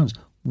 100 times.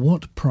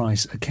 What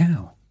price a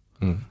cow?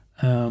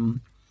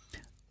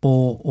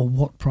 Or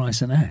what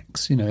price an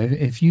axe?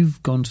 If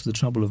you've gone to the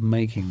trouble of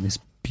making this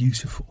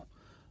beautiful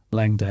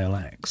Langdale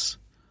axe,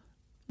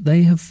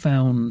 they have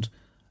found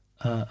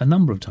a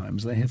number of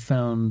times, they have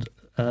found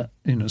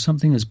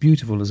something as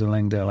beautiful as a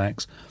Langdale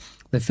axe.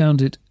 They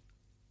found it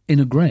in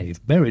a grave,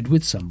 buried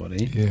with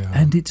somebody,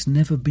 and it's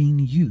never been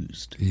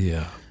used.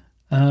 Yeah.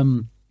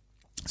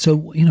 So,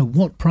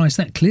 what price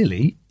that?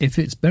 Clearly, if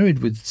it's buried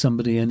with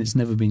somebody and it's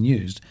never been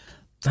used,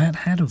 that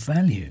had a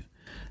value.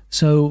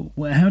 So,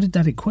 how did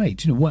that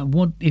equate?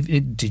 What if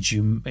it did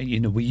you?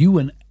 Were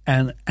you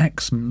an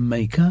axe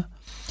maker,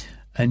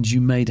 and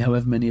you made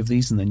however many of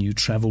these, and then you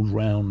travelled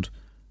round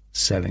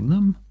selling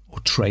them or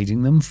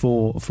trading them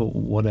for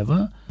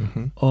whatever,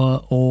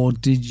 or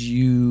did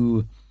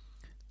you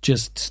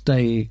just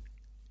stay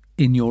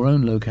in your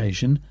own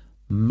location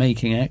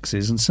making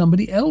axes, and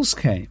somebody else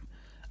came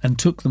and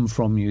took them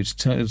from you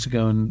to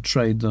go and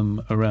trade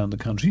them around the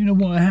country?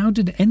 How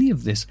did any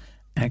of this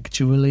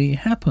actually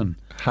happen?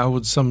 How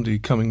would somebody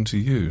coming to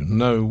you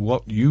know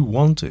what you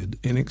wanted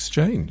in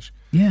exchange?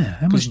 Yeah,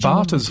 because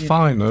barter's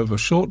fine over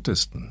short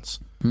distance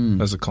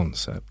as a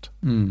concept,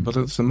 but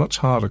it's a much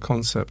harder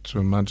concept to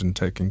imagine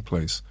taking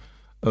place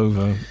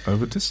over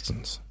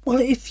distance. Well,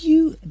 if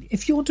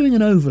you're doing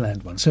an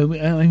overland one, so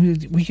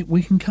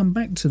we can come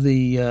back to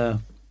the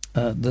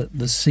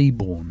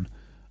seaborne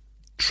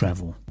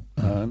travel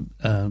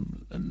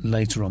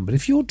later on. But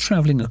if you're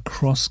travelling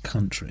across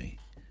country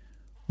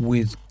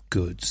with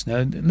goods,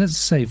 now let's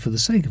say, for the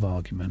sake of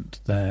argument,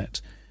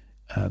 that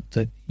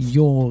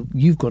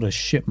you've got a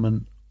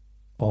shipment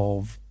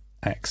of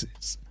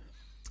axes.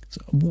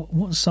 So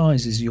what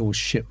size is your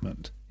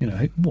shipment?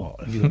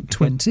 What have you got?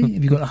 20?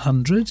 Have you got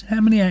 100?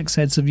 How many axe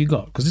heads have you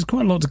got? Because it's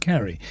quite a lot to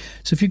carry.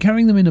 So if you're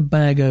carrying them in a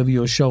bag over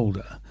your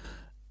shoulder,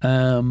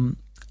 I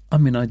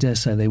dare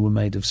say they were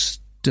made of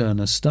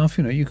sterner stuff.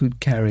 You could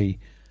carry,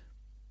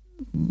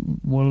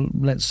 well,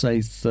 let's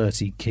say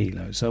 30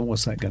 kilos. So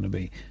what's that going to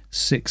be?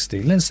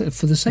 60. Let's say,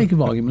 for the sake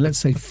of argument, let's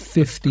say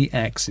 50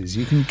 axes.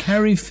 You can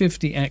carry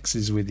 50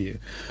 axes with you.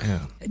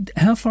 Yeah.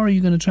 How far are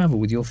you going to travel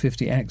with your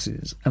 50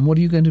 axes? And what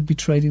are you going to be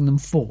trading them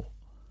for?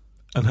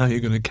 And how are you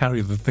going to carry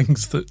the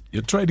things that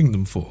you're trading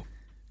them for?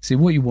 See,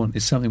 what you want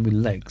is something with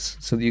legs,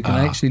 so that you can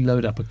actually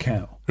load up a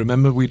cow.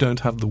 Remember, we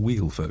don't have the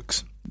wheel,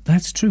 folks.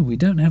 That's true. We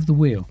don't have the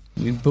wheel,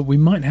 but we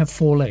might have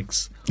 4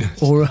 legs,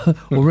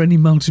 or any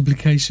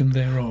multiplication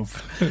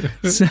thereof.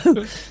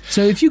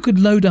 So if you could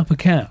load up a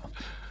cow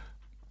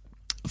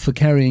for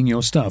carrying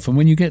your stuff, and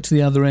when you get to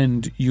the other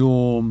end,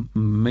 you're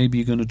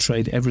going to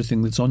trade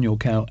everything that's on your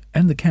cow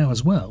and the cow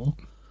as well,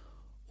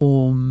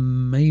 or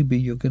maybe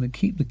you're going to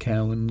keep the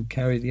cow and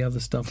carry the other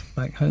stuff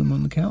back home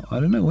on the cow.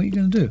 I don't know. What are you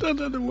going to do? I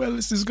don't know where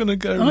this is going to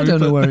go. I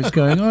don't know where it's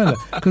going either.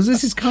 Because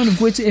this is kind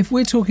of, if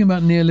we're talking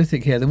about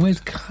Neolithic here, then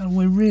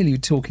we're really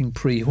talking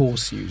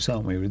pre-horse use,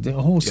 aren't we? The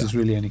horses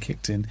really only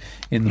kicked in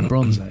the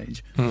Bronze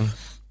Age.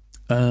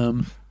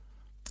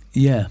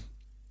 Yeah.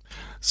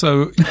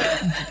 So,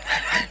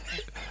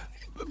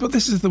 but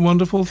this is the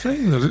wonderful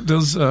thing, that it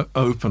does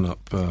open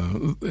up.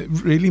 It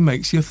really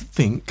makes you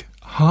think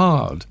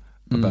hard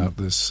about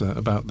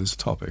this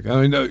topic.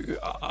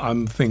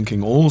 I'm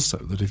thinking also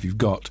that if you've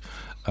got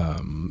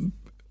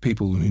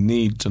people who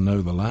need to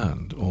know the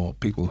land, or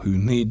people who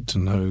need to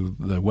know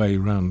their way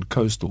around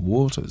coastal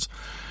waters,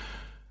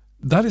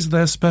 that is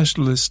their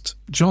specialist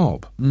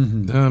job.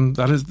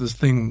 That is the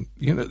thing,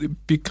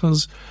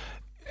 because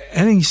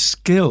any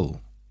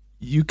skill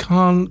you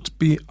can't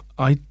be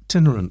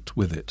itinerant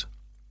with it.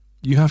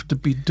 You have to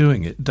be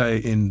doing it day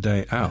in,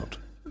 day out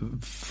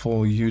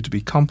for you to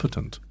be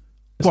competent.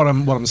 What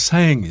I'm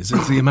saying is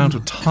the amount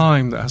of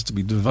time that has to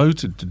be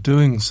devoted to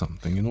doing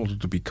something in order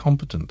to be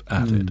competent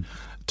at it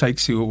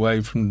takes you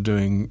away from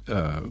doing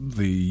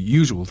the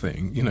usual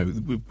thing,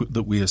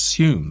 that we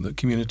assume that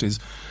communities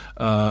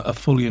are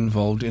fully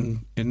involved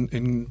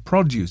in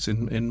produce,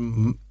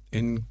 in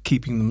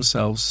keeping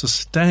themselves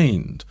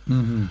sustained.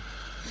 Mm-hmm.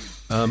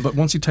 But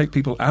once you take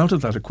people out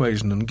of that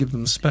equation and give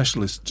them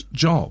specialist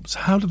jobs,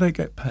 how do they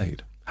get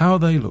paid? How are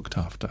they looked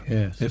after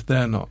if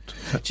they're not?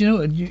 Do you know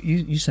what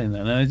you saying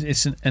that? Now,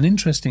 it's an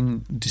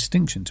interesting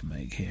distinction to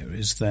make here.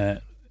 Is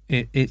that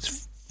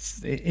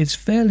it's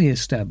fairly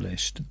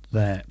established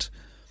that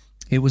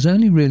it was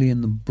only really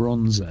in the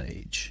Bronze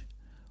Age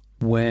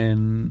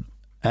when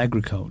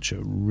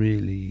agriculture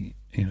really,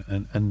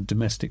 and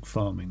domestic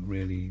farming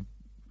really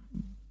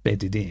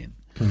bedded in,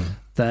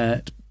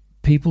 that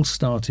people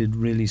started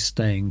really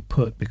staying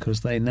put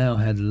because they now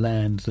had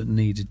land that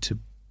needed to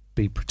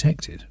be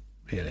protected,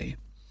 really.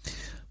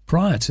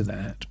 Prior to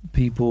that,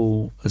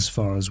 people, as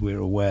far as we're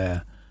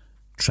aware,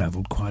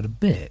 travelled quite a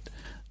bit.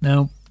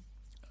 Now,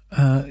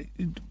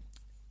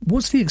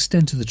 what's the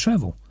extent of the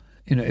travel?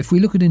 If we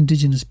look at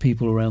indigenous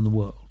people around the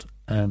world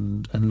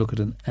and look at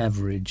an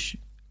average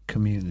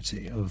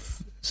community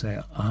of, say,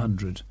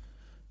 100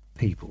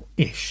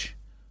 people-ish,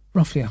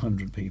 roughly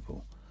 100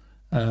 people,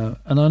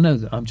 and I know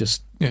that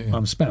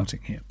I'm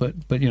spouting here, but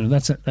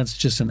that's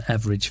just an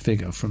average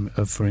figure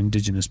for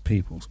indigenous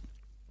peoples.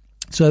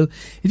 So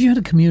if you had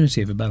a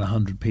community of about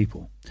 100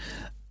 people,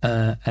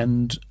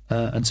 and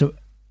so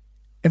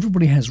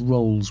everybody has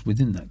roles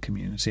within that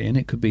community, and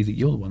it could be that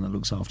you're the one that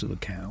looks after the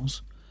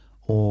cows,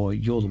 or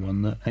you're the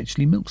one that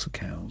actually milks the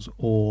cows,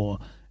 or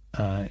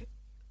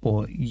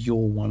you're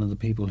one of the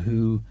people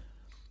who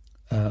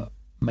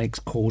makes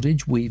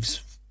cordage, weaves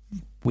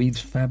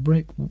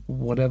fabric,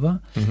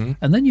 whatever. Mm-hmm.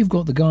 And then you've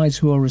got the guys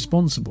who are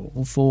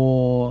responsible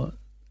for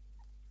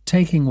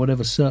taking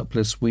whatever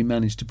surplus we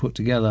manage to put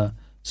together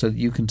so that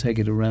you can take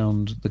it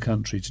around the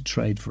country to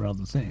trade for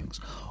other things.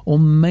 Or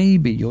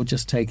maybe you're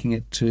just taking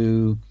it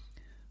to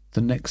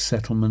the next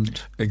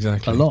settlement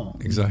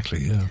along. Exactly,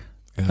 yeah.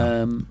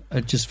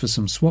 Just for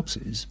some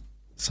swapsies.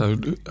 So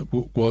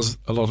was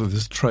a lot of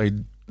this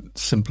trade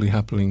simply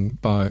happening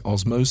by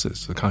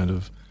osmosis, the kind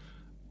of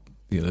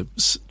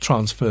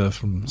transfer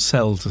from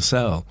cell to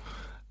cell?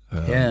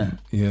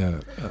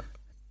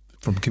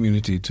 From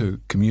community to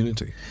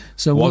community.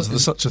 So was there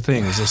such a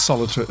thing as a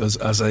solitary,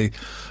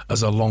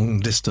 as a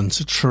long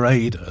distance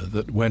trader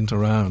that went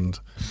around?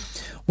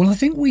 Well, I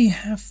think we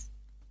have,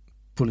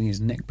 pulling his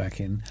neck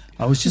back in.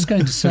 I was just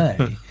going to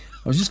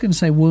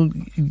say, well,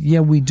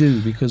 yeah, we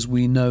do, because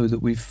we know that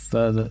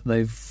that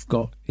they've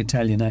got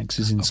Italian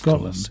axes in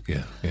Scotland.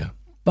 Course. Yeah.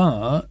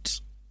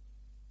 But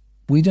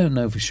we don't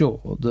know for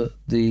sure that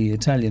the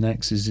Italian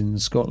axes in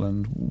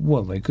Scotland,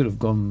 well, they could have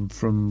gone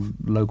from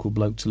local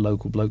bloke to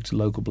local bloke to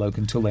local bloke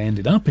until they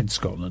ended up in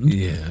Scotland.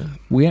 Yeah.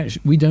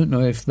 We don't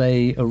know if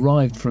they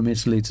arrived from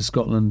Italy to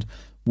Scotland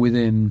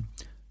within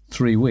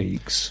 3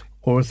 weeks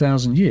or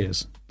 1,000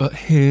 years. But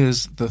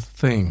here's the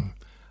thing.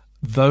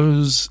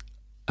 Those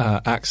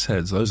axe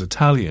heads, those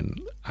Italian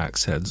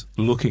axe heads,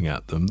 looking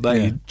at them,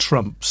 they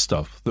trump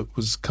stuff that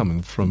was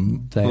coming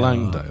from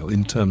Langdale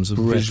in terms of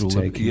visual.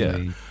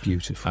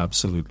 Beautiful.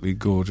 Absolutely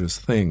gorgeous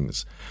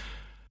things.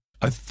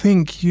 I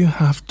think you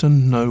have to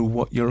know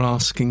what you're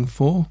asking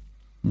for.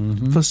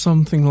 Mm-hmm. For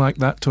something like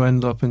that to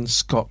end up in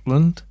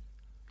Scotland,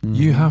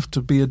 you have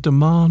to be a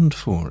demand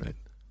for it.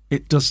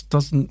 It just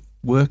doesn't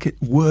work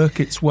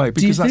its way,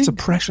 because that's a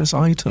precious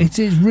item. It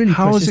is really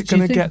How precious. Is it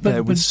going to get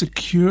there with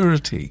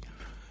security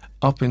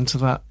up into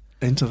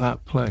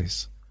that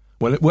place?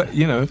 Well,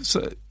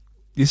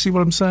 you see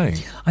what I'm saying?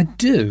 I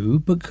do,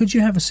 but could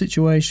you have a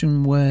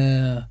situation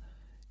where,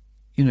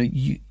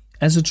 you,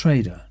 as a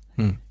trader,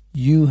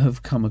 you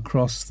have come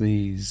across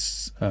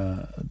these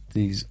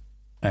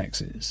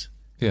axes?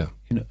 Yeah.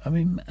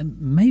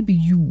 Maybe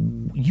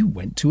you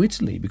went to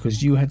Italy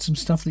because you had some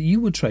stuff that you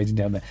were trading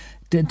down there.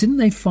 Didn't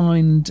they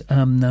find?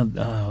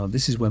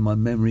 This is where my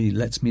memory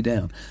lets me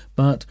down.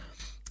 But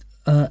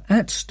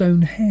at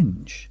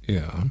Stonehenge,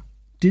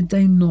 did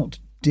they not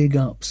dig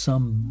up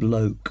some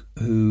bloke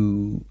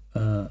who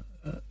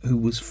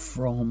was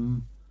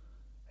from?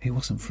 He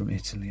wasn't from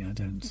Italy, I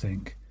don't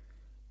think.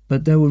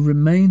 But there were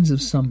remains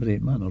of somebody.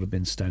 It might not have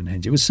been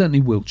Stonehenge. It was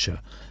certainly Wiltshire.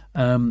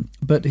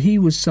 But he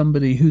was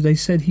somebody who they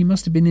said he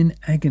must have been in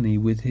agony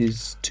with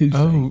his toothache.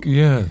 Oh,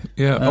 yeah.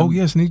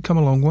 Yes, and he'd come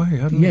a long way,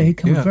 hadn't he? Yeah, he'd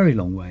come a very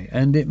long way.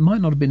 And it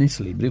might not have been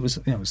Italy, but it was,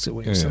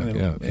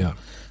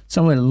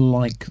 somewhere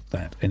like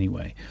that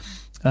anyway.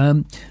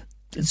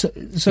 So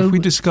if we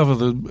discover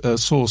the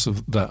source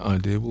of that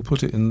idea, we'll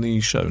put it in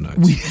the show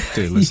notes,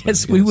 dear listeners.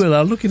 Yes, we will.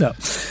 I'll look it up.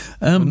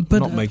 But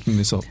not making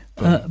this up.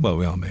 Well,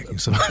 we are making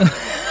some.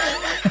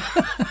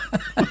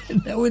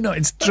 No, we're not.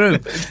 It's true.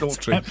 It's not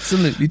true.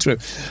 Absolutely true.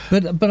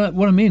 But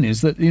what I mean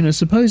is that,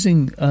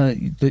 supposing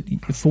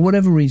that for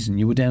whatever reason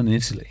you were down in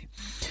Italy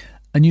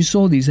And you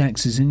saw these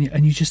axes,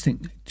 and you just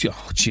think,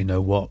 oh, do you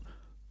know what?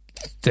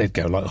 They'd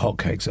go like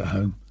hotcakes at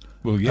home.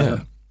 Well,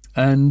 yeah.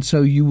 And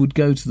so you would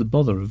go to the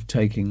bother of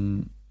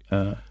taking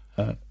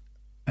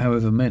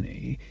however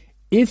many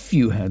if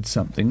you had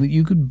something that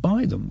you could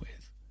buy them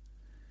with.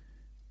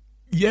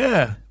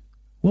 Yeah.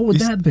 What would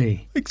that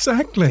be?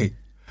 Exactly.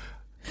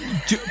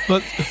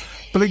 But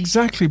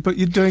exactly. But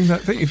you're doing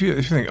that thing. If you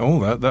think,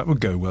 oh, that would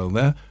go well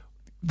there,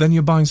 then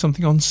you're buying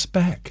something on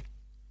spec.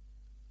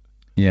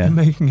 Yeah. You're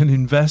making an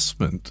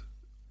investment.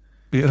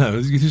 You know,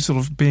 you're sort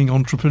of being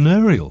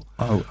entrepreneurial.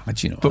 Oh,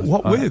 you know. But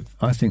what with?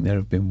 I think there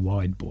have been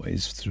wide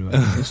boys throughout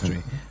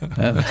history.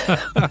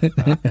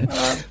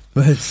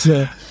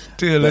 But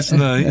dear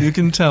listener, you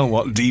can tell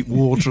what deep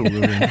water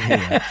we're in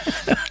here.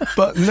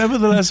 But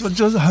nevertheless, I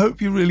just hope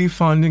you're really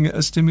finding it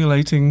a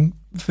stimulating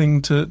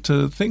thing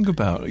to think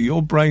about.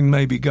 Your brain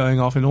may be going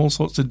off in all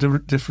sorts of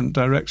different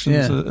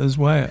directions as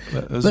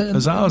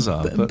ours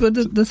are. But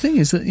the thing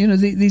is that, you know,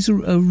 these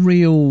are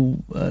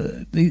real.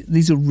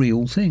 These are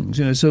real things.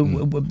 You know, so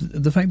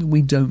the fact that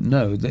we don't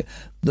know that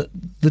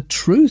the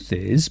truth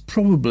is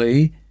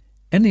probably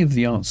any of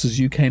the answers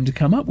you came to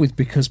come up with,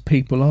 because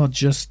people are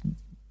just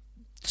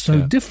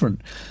so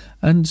different,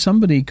 and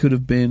somebody could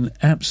have been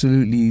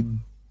absolutely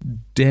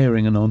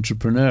daring and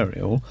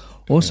entrepreneurial,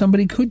 or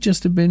somebody could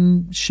just have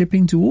been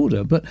shipping to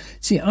order. But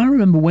see, I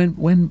remember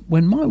when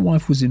my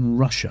wife was in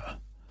Russia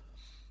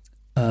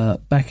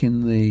back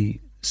in the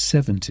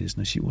 70s.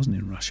 No, she wasn't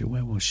in Russia.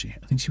 Where was she?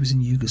 I think she was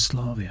in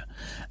Yugoslavia,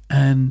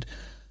 and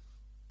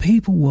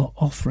people were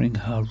offering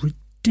her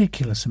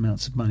ridiculous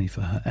amounts of money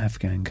for her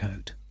Afghan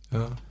coat.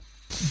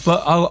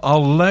 But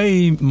I'll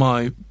lay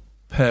my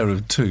pair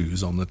of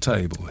twos on the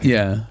table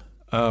here.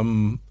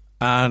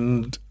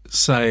 And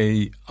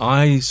say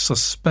I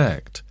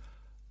suspect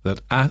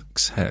that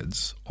axe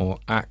heads or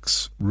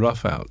axe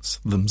roughouts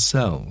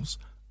themselves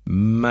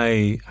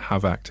may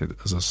have acted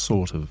as a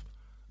sort of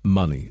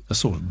money, a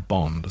sort of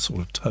bond, a sort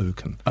of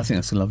token. I think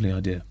that's a lovely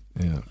idea.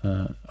 Yeah.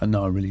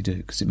 No, I really do,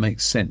 because it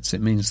makes sense.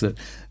 It means that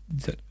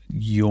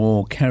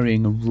you're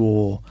carrying a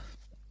raw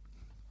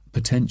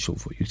potential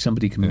for you.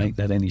 Somebody can make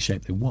that any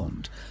shape they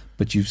want,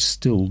 but you've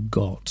still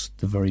got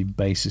the very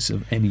basis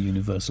of any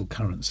universal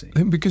currency.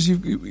 Because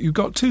you've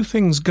got two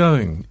things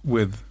going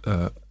with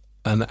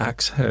an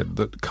axe head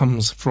that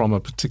comes from a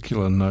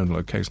particular known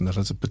location, that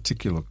has a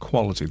particular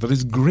quality, that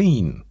is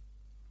green.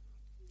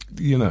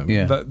 You know,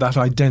 that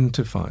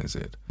identifies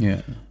it.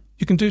 Yeah.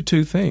 You can do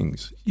two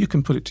things. You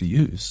can put it to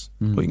use,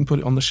 or you can put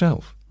it on the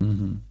shelf.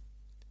 Mm-hmm.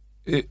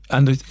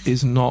 And it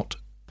is not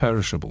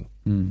perishable.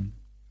 Mm.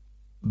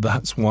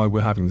 That's why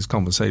we're having this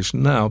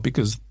conversation now,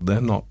 because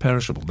they're not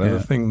perishable. They're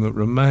the thing that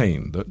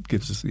remain, that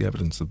gives us the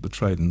evidence of the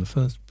trade in the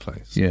first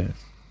place. Yeah.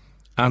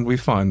 And we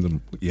find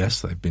them,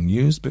 yes, they've been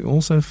used, but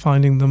also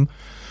finding them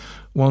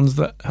ones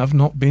that have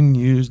not been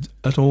used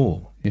at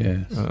all.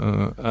 Yes.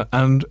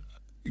 And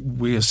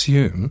we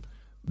assume,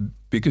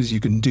 because you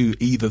can do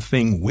either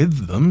thing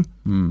with them,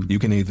 you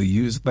can either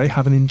use, they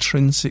have an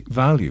intrinsic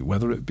value,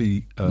 whether it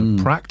be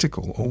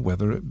practical or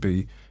whether it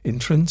be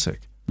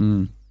intrinsic.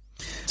 Mm.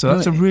 So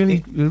that's a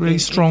really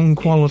strong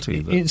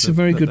quality. It's a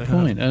very good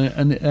point.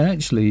 And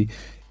actually...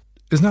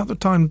 Isn't that the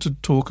time to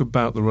talk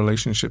about the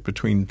relationship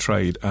between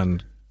trade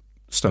and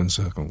stone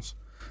circles?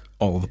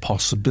 Or the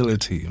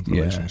possibility of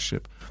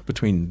relationship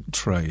between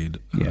trade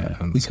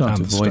and we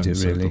can't avoid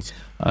it, really.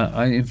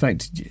 Circles? In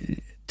fact,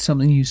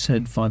 something you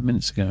said 5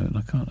 minutes ago, and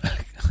I can't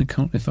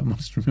if I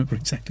must remember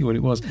exactly what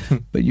it was,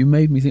 but you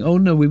made me think, oh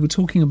no, we were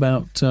talking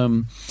about...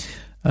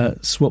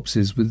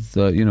 swapses with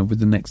with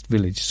the next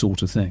village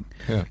sort of thing.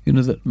 Yeah. You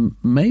know, that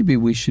maybe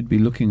we should be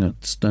looking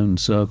at stone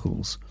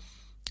circles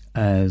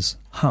as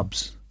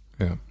hubs,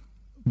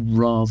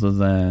 rather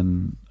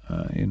than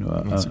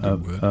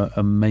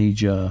a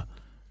major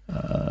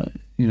a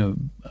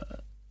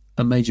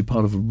major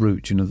part of a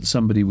route. You know, that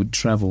somebody would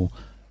travel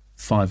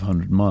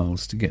 500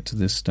 miles to get to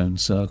this stone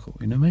circle.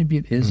 You know, maybe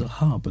it is a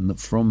hub, and that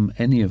from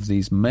any of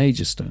these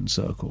major stone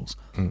circles,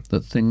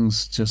 that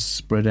things just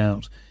spread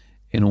out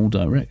in all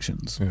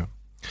directions. Yeah.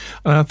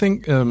 And I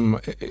think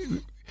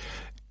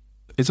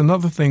it's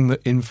another thing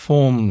that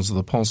informs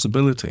the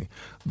possibility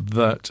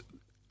that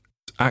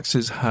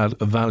axes had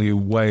a value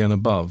way and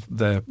above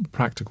their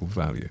practical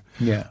value.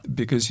 Yeah.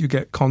 Because you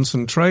get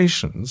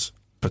concentrations,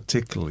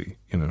 particularly,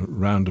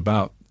 round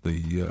about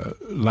the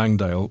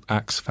Langdale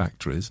axe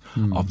factories,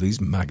 of these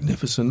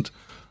magnificent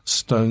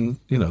stone,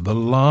 the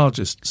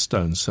largest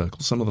stone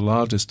circles, some of the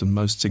largest and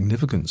most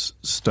significant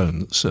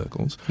stone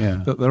circles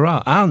that there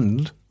are.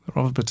 And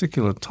they're of a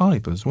particular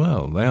type as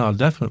well. They are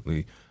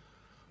definitely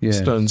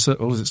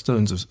circles of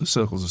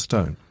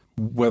stone,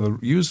 whether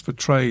used for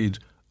trade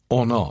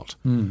or not.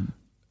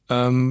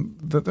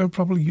 That they're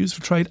probably used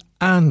for trade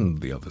and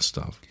the other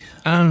stuff,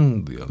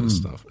 for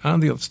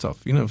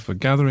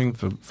gathering,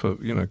 for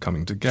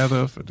coming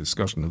together, for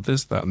discussion of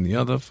this, that, and the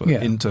other, for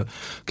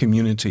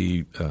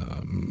inter-community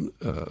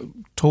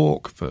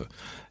talk, for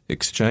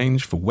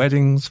exchange, for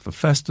weddings, for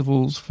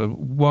festivals, for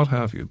what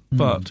have you.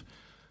 But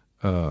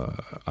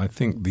I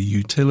think the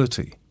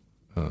utility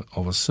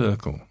of a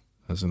circle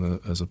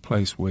as a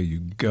place where you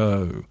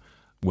go,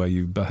 where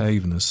you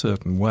behave in a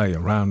certain way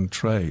around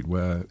trade,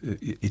 where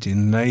it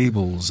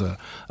enables a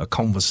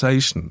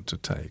conversation to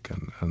take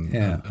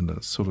and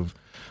a sort of,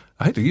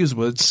 I hate to use the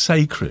word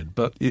sacred,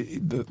 but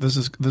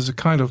there's a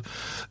kind of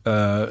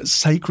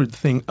sacred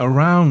thing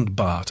around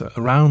barter,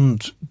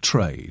 around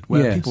trade,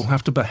 where people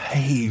have to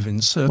behave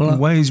in certain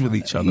ways with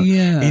each other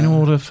in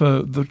order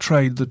for the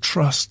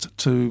trust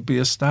to be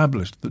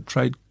established, that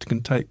trade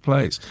can take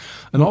place.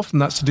 And often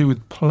that's to do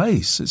with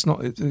place. It's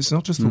not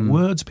just the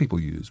words people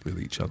use with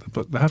each other,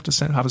 but they have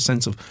to have a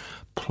sense of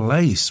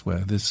place where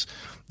this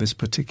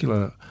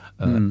particular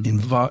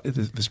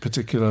this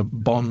particular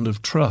bond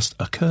of trust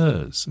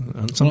occurs,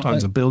 and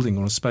sometimes a building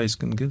or a space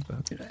can give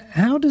that.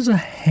 How does a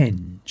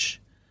henge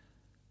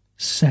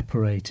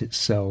separate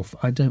itself?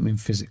 I don't mean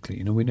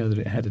physically. We know that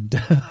it had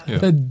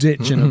a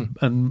ditch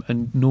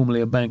and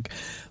normally a bank,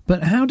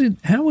 but how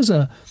was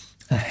a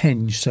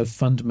henge so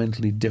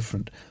fundamentally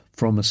different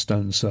from a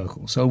stone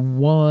circle? So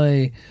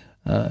why,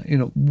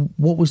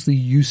 what was the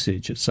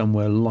usage at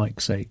somewhere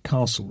like, say,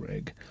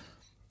 Castlerigg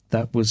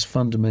that was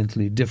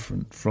fundamentally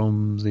different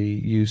from the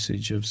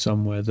usage of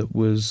somewhere that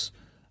was,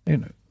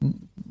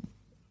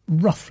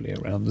 roughly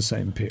around the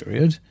same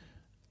period?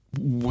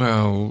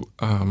 Well,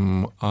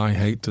 I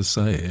hate to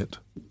say it,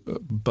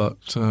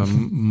 but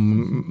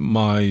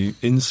my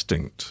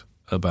instinct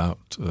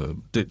about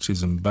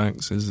ditches and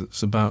banks is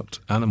it's about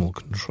animal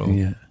control.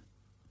 Yeah,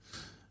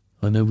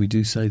 I know we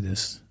do say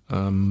this.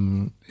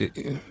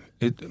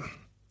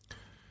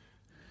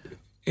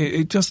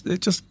 It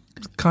just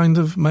kind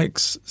of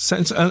makes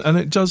sense, and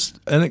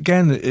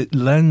it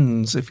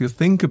lends, if you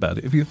think about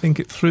it, if you think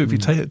it through, if you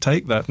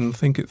take that and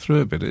think it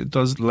through a bit, it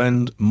does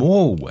lend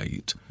more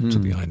weight to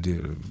the idea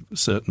of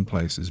certain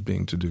places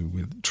being to do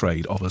with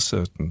trade of a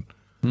certain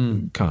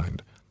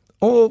kind,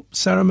 or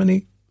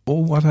ceremony,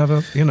 or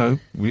whatever.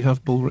 We have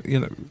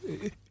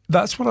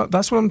that's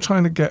what I'm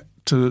trying to get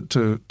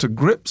to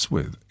grips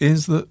with,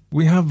 is that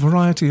we have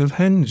variety of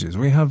henges,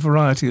 we have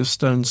variety of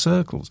stone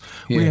circles.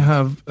 Yes. We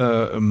have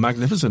a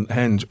magnificent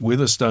henge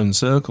with a stone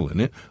circle in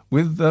it,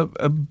 with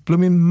a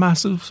blooming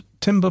massive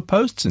timber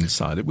posts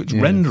inside it, which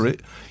render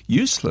it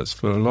useless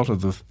for a lot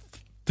of the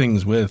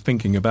things we're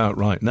thinking about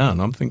right now.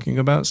 And I'm thinking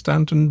about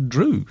Stanton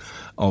Drew,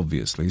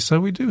 obviously. So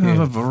we do have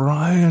a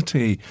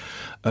variety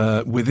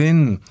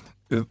within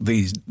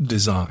these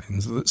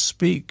designs that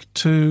speak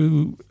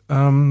to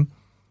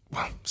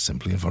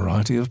simply a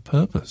variety of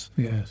purpose.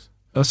 Yes.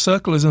 A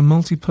circle is a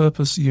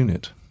multi-purpose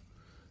unit.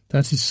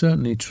 That is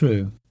certainly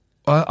true.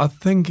 I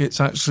think it's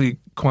actually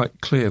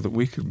quite clear that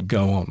we could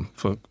go on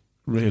for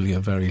really a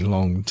very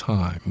long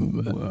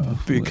time,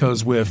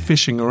 because we're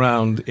fishing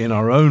around in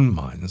our own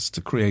minds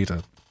to create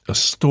a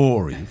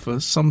story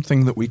for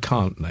something that we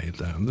can't nail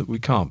down, that we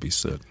can't be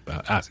certain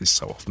about, as is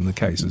so often the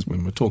case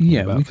when we're talking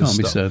about we can't this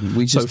be stuff. certain.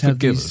 We just have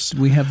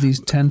these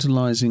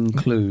tantalising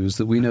clues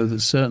that we know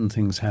that certain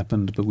things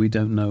happened, but we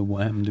don't know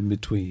what happened in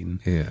between.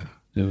 Yeah,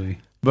 do we?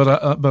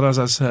 But as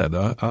I said,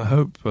 I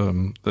hope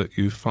that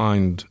you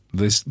find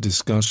this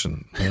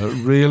discussion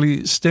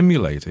really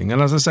stimulating,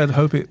 and as I said,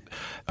 hope it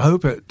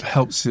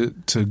helps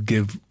it to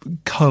give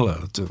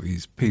colour to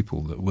these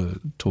people that we're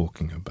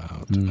talking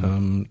about,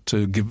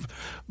 to give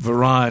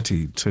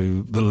variety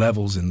to the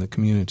levels in the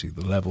community,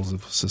 the levels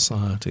of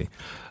society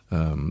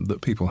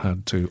that people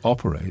had to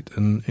operate,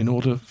 and in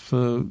order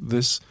for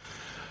this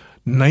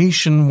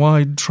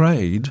nationwide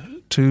trade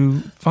to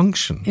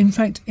function. In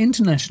fact,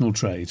 international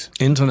trade.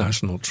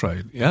 International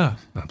trade, yeah,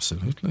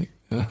 absolutely.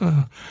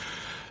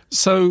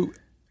 So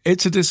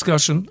it's a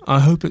discussion. I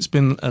hope it's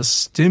been a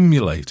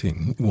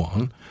stimulating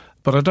one,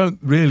 but I don't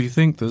really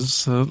think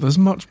there's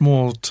much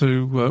more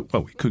to.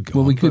 We could go on.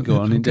 Well, we could go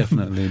on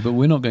indefinitely, but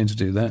we're not going to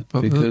do that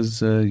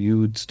because you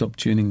would stop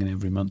tuning in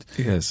every month.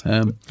 Yes.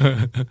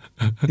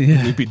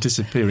 We'd be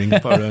disappearing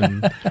for our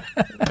own.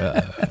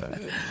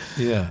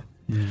 Yeah.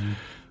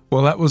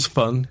 Well, that was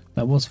fun.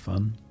 That was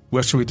fun.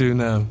 What shall we do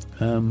now?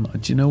 Do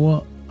you know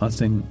what? I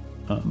think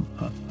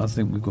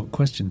we've got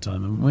question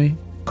time, haven't we?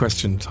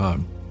 Question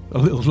time. A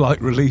little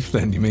light relief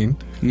then, you mean?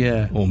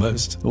 Yeah.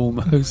 Almost.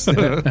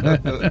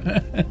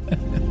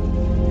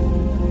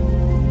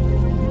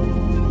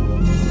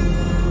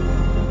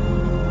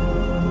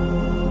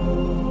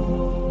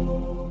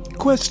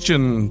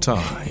 Question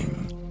time.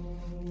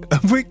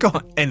 Have we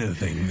got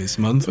anything this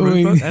month,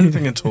 Rupert?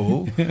 Anything at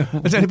all?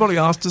 Has anybody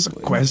asked us a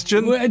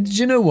question? Well, do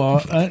you know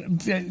what?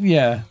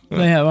 Yeah,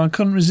 they have. I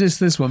couldn't resist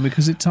this one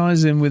because it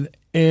ties in with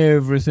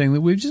everything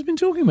that we've just been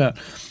talking about.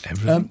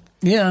 Everything?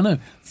 Yeah, I know.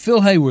 Phil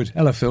Hayward.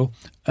 Hello, Phil.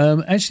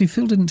 Actually,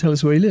 Phil didn't tell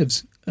us where he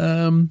lives.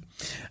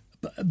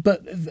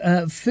 But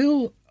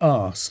Phil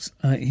asks,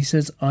 he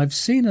says, I've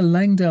seen a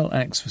Langdale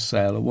axe for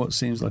sale at what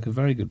seems like a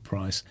very good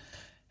price.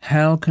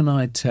 How can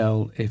I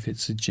tell if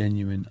it's a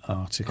genuine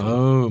article?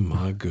 Oh,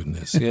 my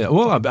goodness. Yeah.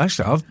 Well, I've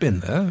been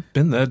there,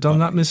 done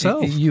that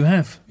myself. You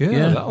have?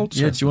 Yeah. That old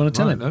do you want to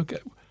tell him? Okay.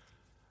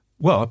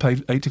 Well, I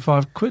paid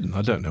 85 quid and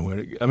I don't know where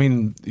it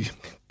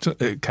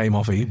came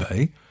off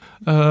eBay.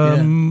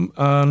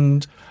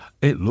 And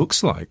it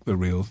looks like the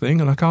real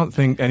thing, and I can't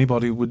think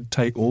anybody would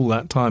take all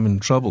that time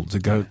and trouble to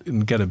go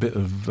and get a bit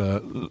of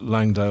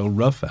Langdale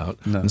rough out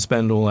and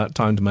spend all that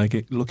time to make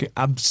it look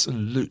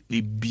absolutely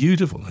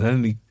beautiful.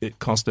 And it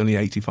cost only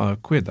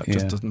 £85. That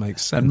just doesn't make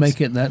sense. And make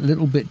it that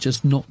little bit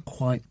just not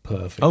quite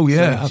perfect. Oh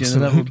yeah, so,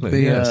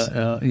 absolutely.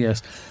 That would be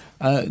yes.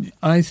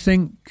 I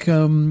think.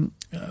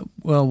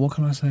 Well, what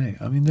can I say?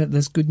 I mean,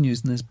 there's good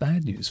news and there's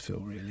bad news, Phil.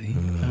 Really.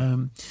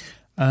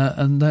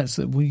 And that's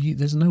that.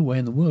 There's no way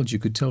in the world you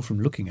could tell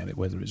from looking at it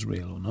whether it's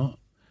real or not,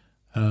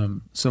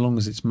 so long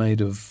as it's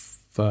made of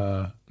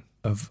the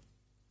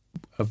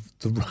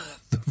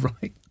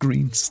right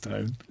green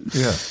stone.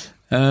 Yeah.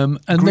 And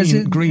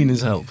green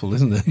is helpful,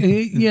 isn't it?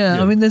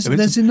 Yeah, I mean, there's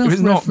enough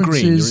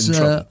references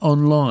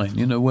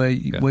online, where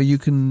you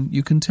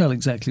can tell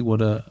exactly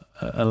what a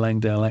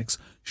Langdale axe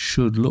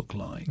should look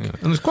like. Yeah.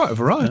 And there's quite a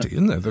variety,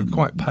 isn't there? They're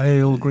quite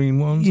pale green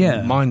ones.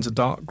 Yeah. Mine's a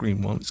dark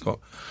green one. It's got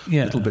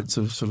little bits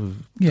of sort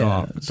of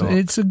dark. So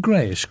it's a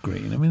greyish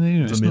green. I mean,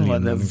 it's not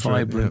like they're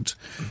vibrant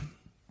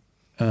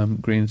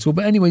green at all.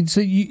 But anyway, so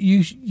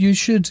you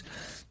should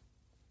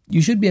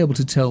be able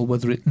to tell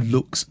whether it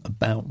looks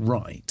about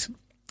right.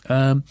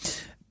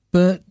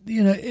 But,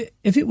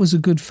 if it was a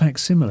good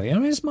facsimile, I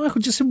mean, as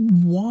Michael just said,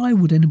 why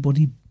would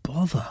anybody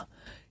bother?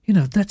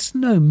 That's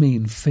no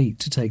mean feat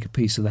to take a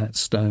piece of that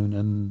stone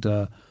and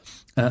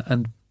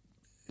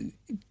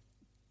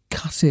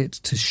cut it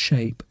to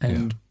shape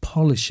and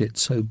polish it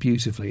so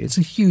beautifully. It's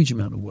a huge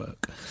amount of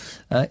work.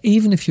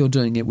 Even if you're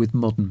doing it with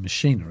modern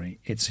machinery,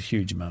 it's a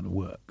huge amount of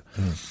work.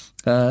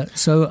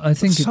 So I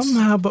think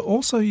but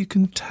also you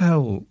can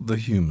tell the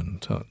human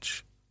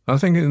touch. I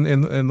think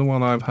in the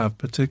one I have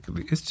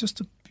particularly, it's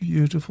just a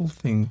beautiful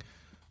thing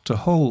to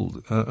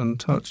hold and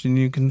touch, and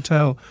you can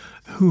tell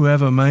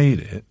whoever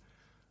made it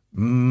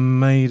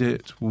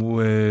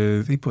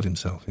with, he put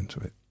himself into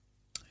it.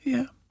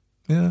 Yeah.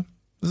 Yeah.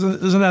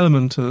 There's an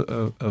element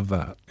of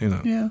that,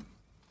 Yeah.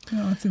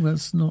 Yeah, I think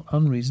that's not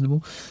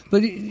unreasonable.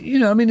 But,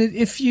 I mean,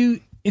 if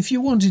you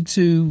wanted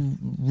to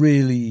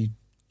really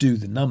do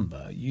the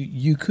number,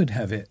 you could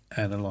have it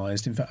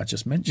analysed. In fact, I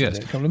just mentioned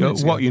it a couple of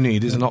minutes ago. What you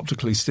need is an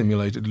optically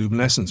stimulated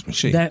luminescence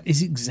machine. That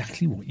is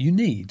exactly what you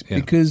need,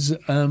 because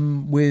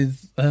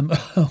with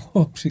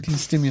optically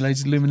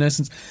stimulated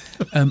luminescence,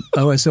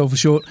 OSL for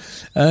short,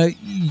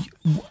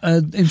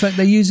 in fact,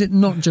 they use it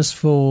not just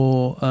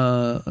for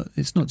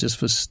it's not just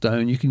for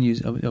stone. You can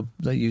use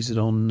they use it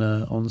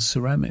on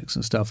ceramics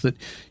and stuff, that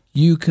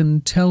you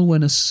can tell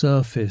when a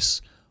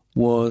surface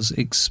was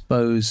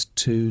exposed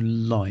to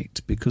light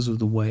because of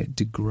the way it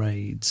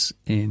degrades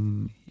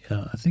in,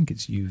 I think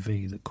it's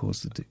UV that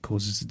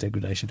causes the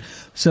degradation.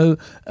 So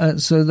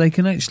they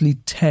can actually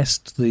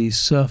test the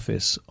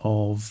surface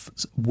of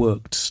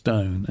worked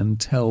stone and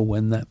tell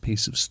when that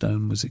piece of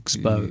stone was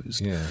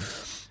exposed. Yeah.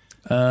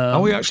 Are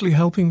we actually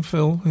helping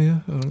Phil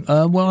here?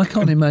 Well, I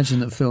can't imagine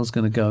that Phil's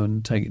going to go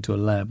and take it to a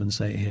lab and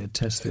say, "Here,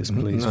 test this,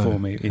 please, for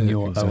me in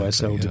your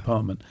OSL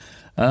department."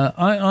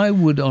 I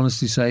would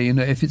honestly say,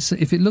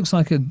 if it looks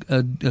like a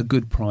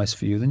good price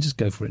for you, then just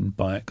go for it and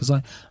buy it, because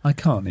I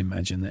can't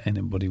imagine that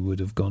anybody would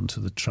have gone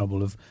to the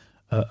trouble of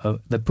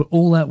they put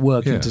all that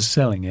work into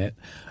selling it,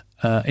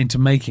 into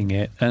making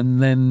it,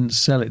 and then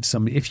sell it to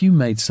somebody. If you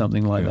made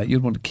something like that,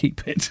 you'd want to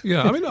keep it.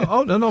 Yeah, I mean,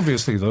 and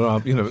obviously there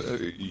are,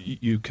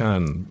 you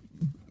can.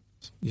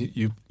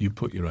 You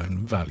put your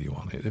own value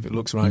on it. If it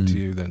looks right to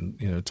you,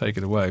 then take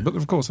it away. But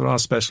of course, there are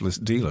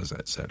specialist dealers,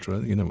 etc.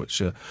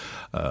 Which, in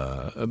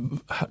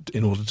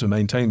order to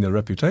maintain their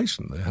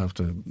reputation, they have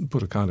to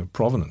put a kind of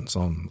provenance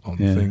on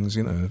things.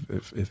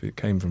 If it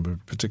came from a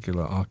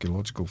particular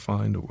archaeological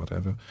find or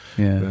whatever,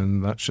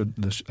 then that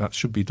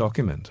should be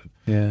documented.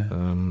 Yeah.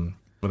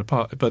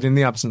 But in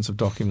the absence of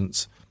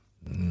documents,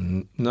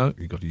 no,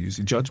 you've got to use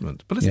your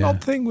judgment. But it's an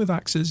odd thing with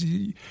axes.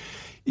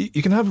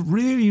 You can have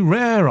really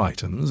rare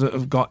items that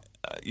have got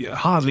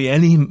hardly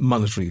any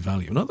monetary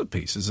value, and other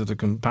pieces that are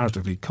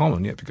comparatively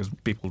common, yet because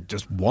people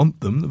just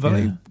want them, the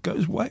value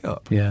goes way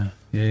up. Yeah.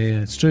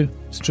 It's true.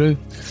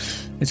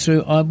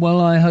 Well,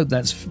 I hope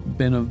that's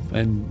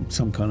been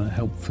some kind of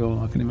help,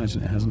 Phil. I can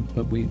imagine it hasn't,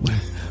 but we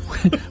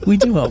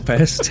do our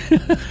best.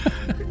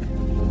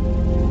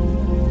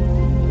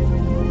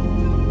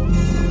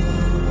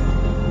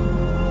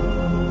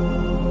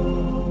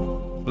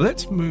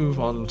 Let's move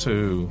on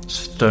to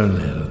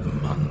Stonehead of the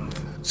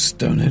Month.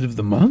 Stonehead of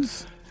the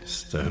Month?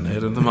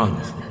 Stonehead of the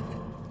Month.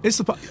 It's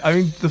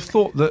the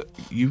thought that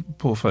you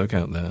poor folk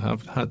out there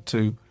have had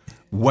to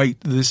wait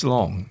this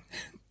long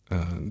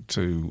I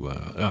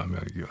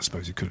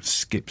suppose you could have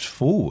skipped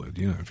forward,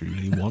 if you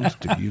really wanted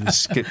to. You would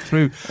skip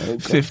through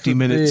 50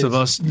 minutes of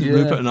us,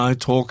 Rupert and I,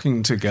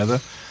 talking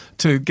together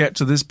to get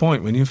to this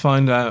point when you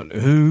find out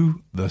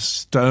who the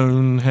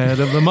Stonehead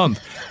of the Month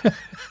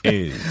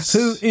is.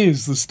 Who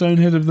is the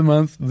Stonehead of the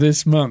Month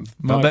this month,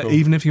 Michael? I bet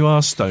even if you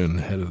are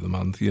Stonehead of the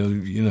Month,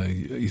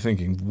 you're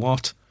thinking,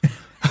 what?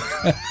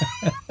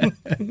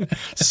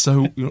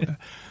 So, am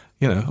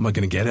I going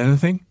to get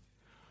anything?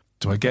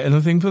 do I get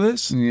anything for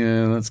this?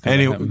 Yeah, that's going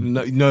to happen.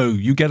 No,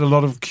 you get a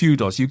lot of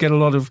kudos. You get a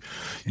lot of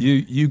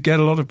you get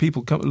a lot of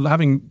people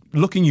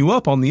looking you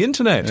up on the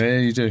internet. Yeah,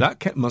 you do.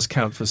 That must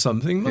count for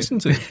something,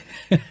 mustn't it?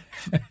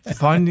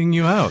 Finding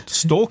you out,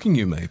 stalking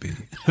you, maybe.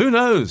 Who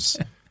knows?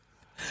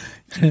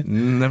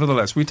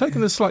 Nevertheless, we've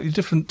taken a slightly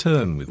different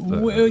turn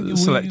with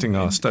selecting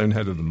our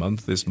Stonehead of the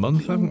Month this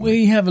month, haven't we?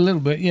 We have a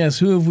little bit, yes.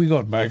 Who have we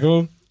got,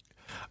 Michael?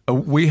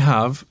 We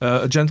have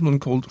a gentleman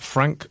called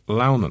Frank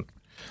Laumann,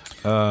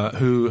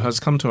 who has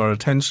come to our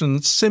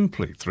attention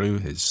simply through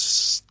his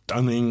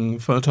stunning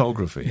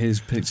photography.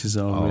 His pictures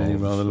are really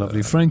rather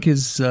lovely. Frank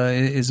is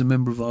a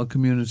member of our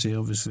community,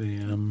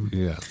 obviously.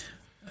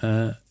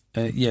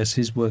 Yes,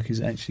 his work is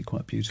actually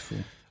quite beautiful.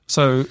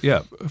 So,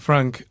 yeah,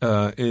 Frank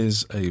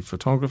is a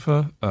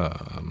photographer.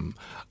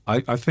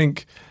 I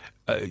think,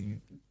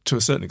 to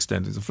a certain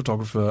extent, he's a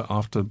photographer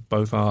after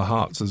both our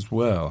hearts as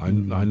well. I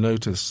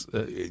notice,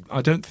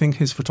 I don't think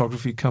his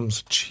photography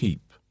comes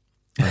cheap,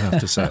 I have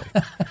to say.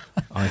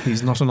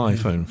 He's not an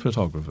iPhone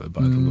photographer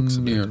by the looks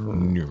of it.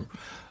 No.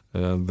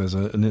 There's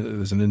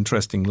an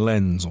interesting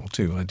lens or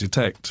two I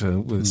detect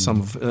with some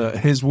of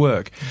his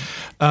work.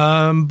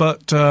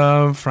 But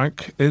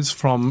Frank is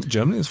from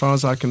Germany, as far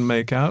as I can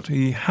make out.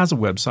 He has a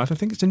website. I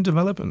think it's in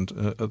development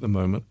at the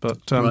moment.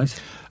 But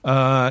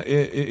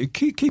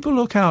keep a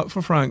look out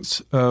for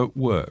Frank's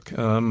work.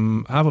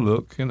 Have a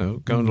look,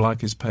 go and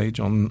like his page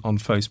on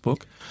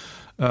Facebook.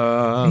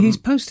 He's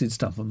posted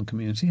stuff on the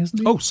community,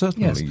 hasn't he? Oh,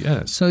 certainly,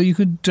 yes. So you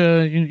could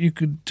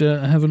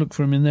have a look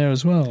for him in there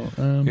as well.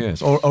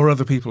 Yes, or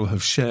other people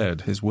have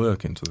shared his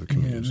work into the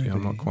community.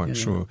 I'm not quite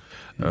sure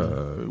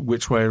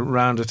which way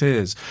around it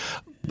is.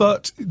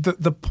 But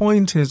the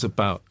point is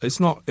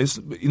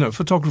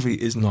photography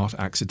is not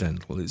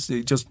accidental.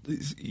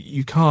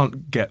 You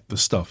can't get the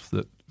stuff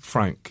that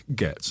Frank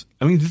gets.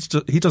 I mean,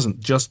 he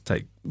doesn't just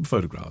take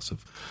photographs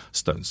of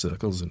stone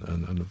circles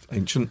and of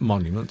ancient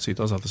monuments. He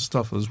does other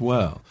stuff as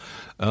well.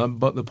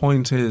 But the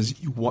point is,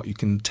 what you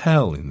can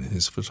tell in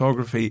his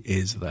photography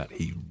is that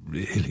he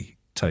really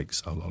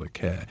takes a lot of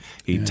care.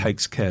 He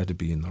takes care to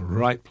be in the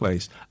right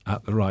place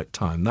at the right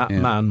time. That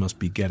man must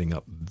be getting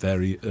up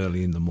very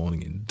early in the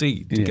morning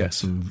indeed to get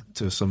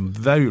to some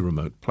very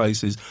remote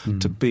places,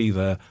 to be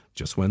there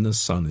just when the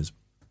sun is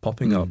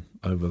popping up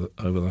over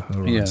the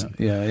horizon.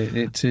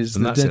 It is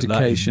the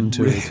dedication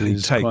to it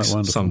is quite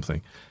wonderful.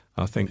 Something.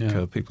 I think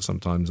people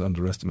sometimes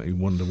underestimate and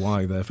wonder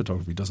why their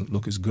photography doesn't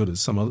look as good as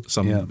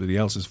somebody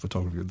else's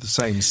photography at the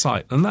same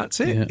site. And that's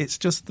it. Yeah. It's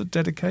just the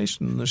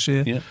dedication and the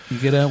sheer... Yeah, you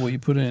get out what you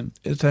put in.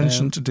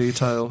 Attention to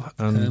detail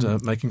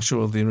and making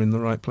sure they're in the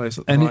right place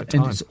at the right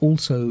time. And it's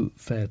also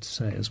fair to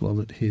say as well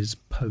that his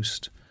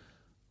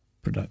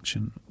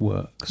post-production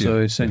work, so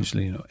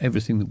essentially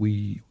everything that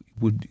we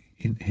would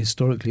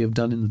historically have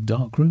done in the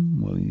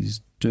darkroom, well,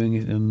 he's doing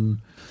it, and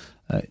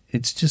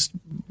it's just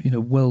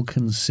well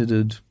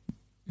considered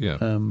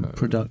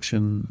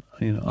production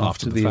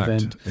after the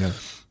event.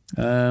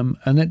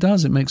 And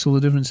it makes all the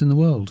difference in the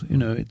world.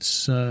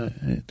 It's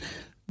the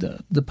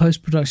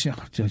post production.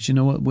 Do you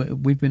know what,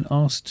 we've been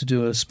asked to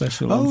do a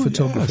special on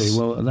photography? Yes.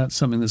 Well, that's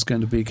something that's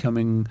going to be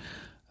coming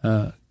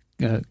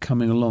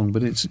along,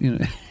 but it's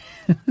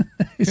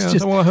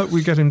well, I hope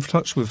we get in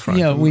touch with Frank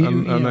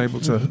and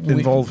able to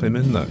involve him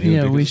in that.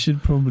 We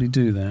should probably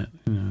do that.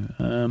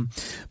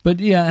 But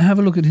have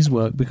a look at his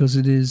work, because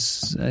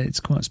it's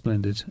quite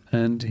splendid,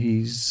 and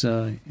he's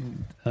a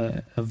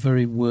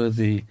very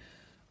worthy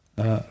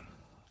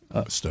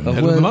Stonehead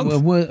of the Month. A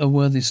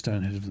worthy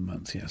Stonehead of the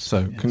Month. Yes.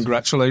 So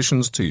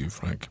congratulations to you,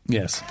 Frank.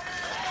 Yes.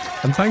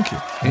 And thank you.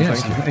 Thank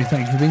you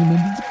for being a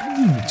member of the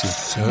community.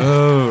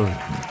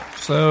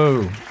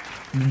 So.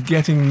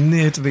 Getting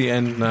near to the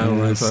end now,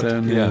 Rupert.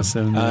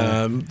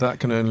 That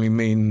can only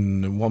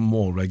mean one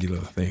more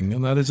regular thing,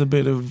 and that is a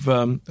bit of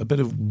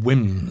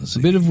whimsy.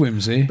 A bit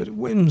of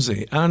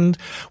whimsy. And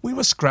we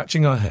were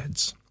scratching our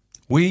heads.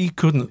 We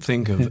couldn't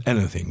think of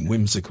anything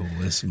whimsical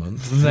this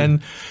month. And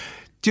then,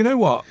 do you know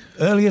what?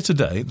 Earlier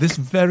today, this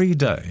very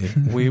day,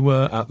 we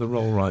were at the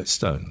Roll Right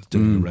Stones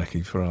doing a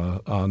recce for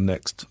our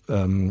next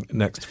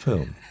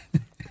film.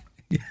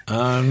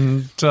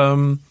 And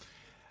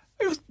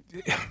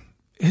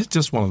it's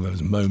just one of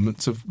those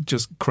moments of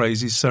just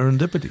crazy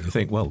serendipity. You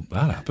think, well,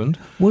 that happened.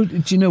 Well,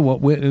 do you know what?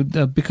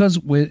 Because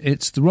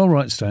it's the Roll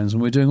Right Stones,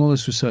 and we're doing all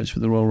this research for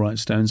the Roll Right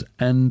Stones,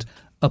 and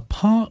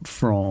apart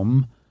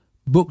from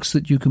books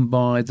that you can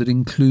buy that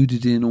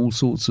included in all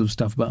sorts of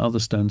stuff about other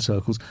stone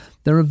circles,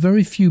 there are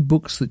very few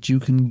books that you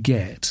can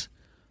get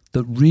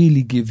that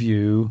really give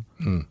you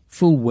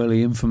full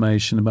welly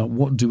information about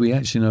what do we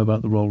actually know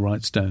about the Roll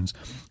Right Stones.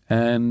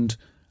 And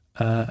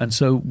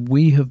so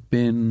we have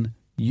been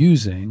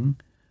using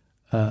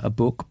a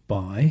book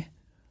by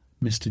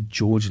Mr.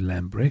 George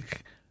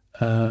Lambrick,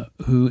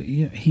 who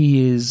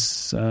he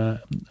is.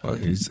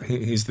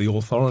 He's the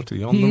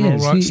authority on the Roll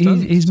Right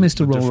Stones. He's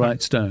Mr. Roll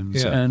Right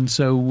Stones, and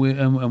so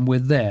we're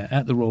there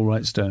at the Roll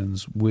Right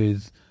Stones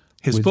with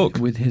his book,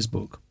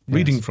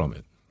 reading from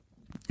it.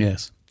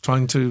 Yes,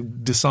 trying to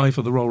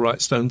decipher the Roll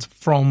Right Stones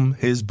from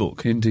his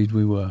book. Indeed,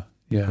 we were.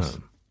 Yes.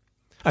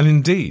 And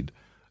indeed,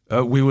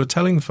 we were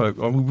telling folk,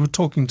 or we were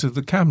talking to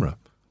the camera.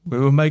 We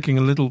were making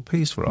a little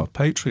piece for our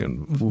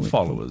Patreon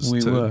followers.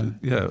 We were.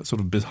 Yeah, sort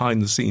of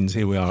behind the scenes,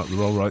 here we are at the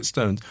Roll Right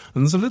Stones.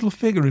 And there's a little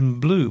figure in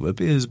blue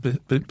appears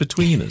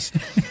between us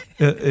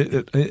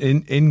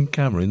in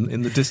camera,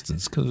 in the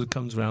distance, because it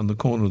comes around the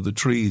corner of the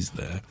trees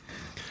there.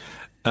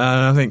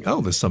 And I think,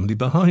 oh, there's somebody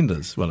behind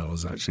us. Well, I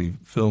was actually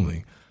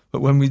filming. But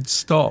when we'd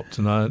stopped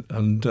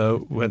and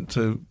went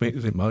to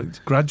meet him, it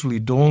gradually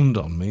dawned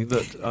on me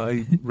that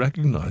I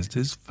recognised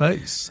his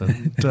face,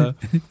 and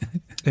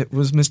it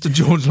was Mr.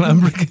 George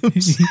Lambrick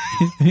himself.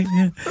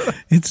 Yeah,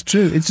 it's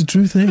true. It's a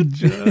true thing.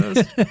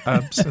 Just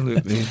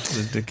absolutely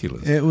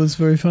ridiculous. It was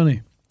very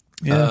funny.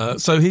 Yeah.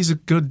 So he's a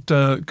good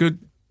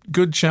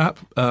chap.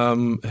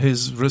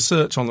 His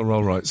research on the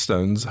Roll Right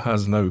Stones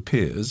has no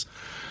peers.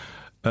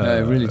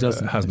 It really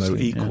doesn't. Has no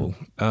equal.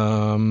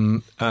 Yeah.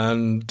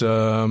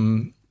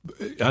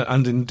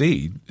 And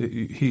indeed,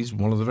 he's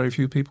one of the very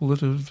few people that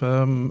have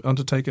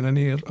undertaken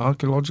any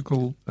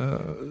archaeological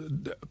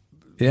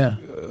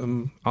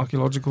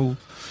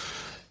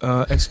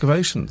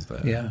excavations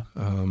there. Yeah.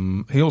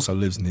 He also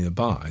lives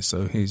nearby,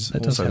 so he's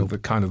also the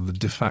kind of the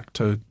de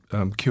facto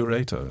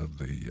curator of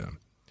the.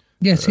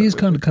 Yes, he is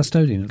kind of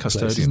custodian of the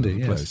place, isn't he? Of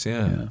the place,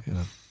 yeah.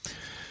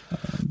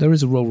 There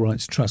is a Roll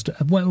Rights Trust.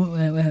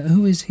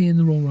 Who is he in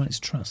the Roll Rights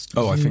Trust?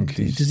 I think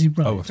he's... Does he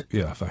write? I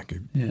think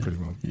he pretty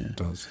well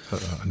does.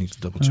 I need to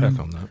double check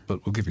on that,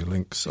 but we'll give you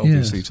links,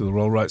 obviously, to the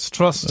Roll Rights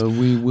Trust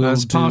we will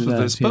as part of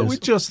this. But we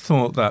just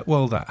thought that,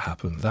 that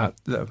happened.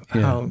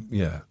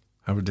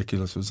 How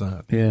ridiculous was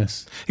that?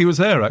 Yes. He was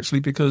there, actually,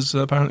 because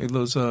apparently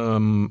there's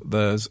the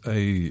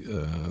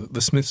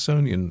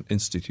Smithsonian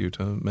Institute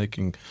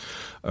making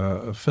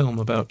a film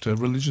about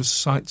religious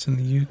sites in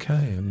the UK,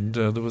 and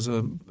there was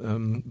the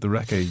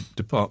Recce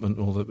department,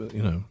 or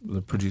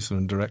the producer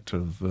and director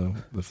of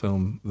the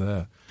film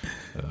there.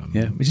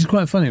 Which is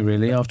quite funny,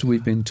 really, after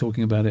we've been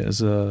talking about it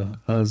as a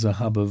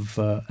hub of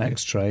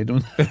axe trade.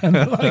 But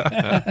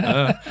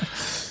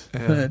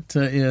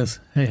yes,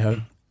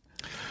 hey-ho.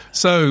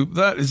 So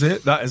that is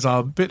it. That is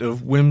our bit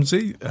of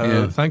whimsy.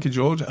 Thank you,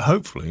 George.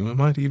 Hopefully, we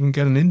might even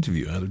get an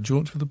interview out of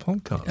George for the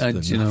podcast.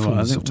 Do you know what?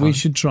 I think we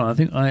should try.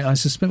 I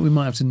suspect we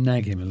might have to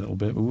nag him a little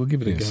bit, but we'll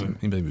give it a go.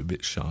 He may be a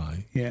bit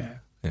shy. Yeah.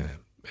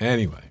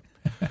 Anyway.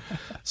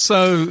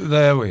 So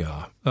there we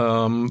are.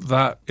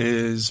 That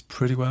is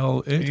pretty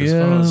well it as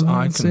far as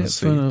I can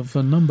see.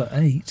 For number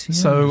 8. Yes.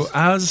 So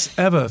as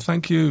ever,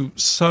 thank you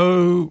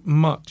so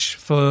much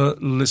for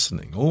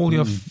listening. All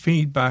your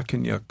feedback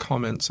and your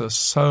comments are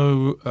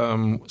so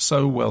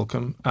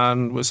welcome,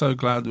 and we're so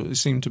glad that we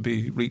seem to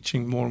be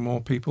reaching more and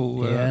more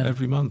people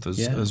every month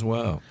as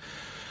well.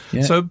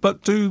 Yeah. So,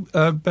 but do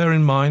bear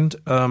in mind,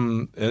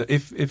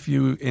 if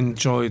you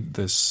enjoyed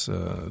this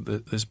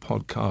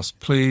podcast,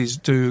 please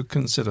do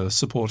consider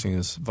supporting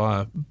us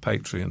via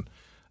Patreon.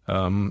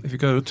 If you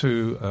go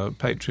to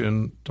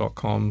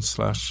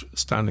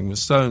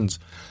patreon.com/standingwithstones,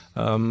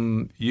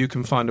 you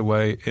can find a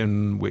way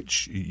in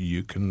which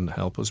you can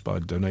help us by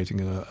donating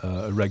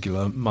a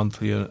regular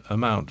monthly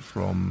amount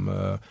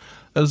from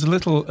as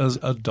little as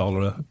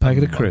 $1. A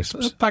packet of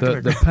crisps.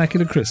 The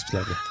packet of crisps,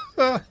 lovely.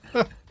 I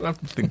have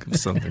to think of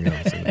something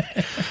else.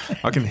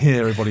 I can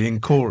hear everybody in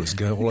chorus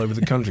go all over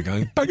the country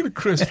going, packet of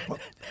crisps.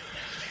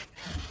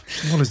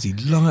 What is he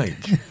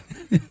like?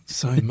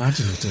 So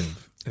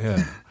imaginative.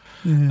 Yeah.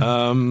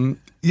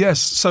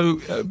 Yes,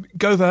 so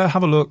go there,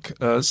 have a look,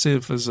 see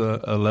if there's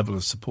a level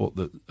of support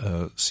that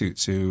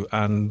suits you,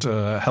 and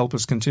help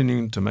us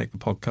continuing to make the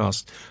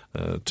podcast,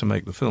 to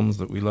make the films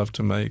that we love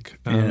to make,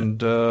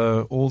 and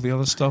all the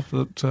other stuff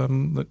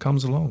that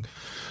comes along.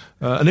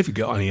 And if you've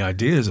got any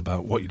ideas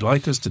about what you'd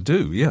like us to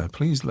do,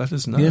 please let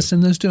us know. Yes,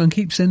 send those too, and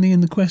keep sending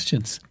in the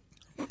questions.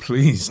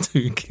 Please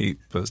do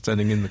keep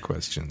sending in the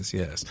questions,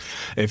 yes.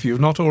 If you've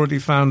not already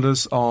found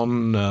us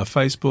on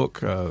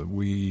Facebook,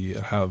 we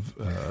have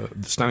the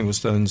Standing with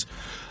Stones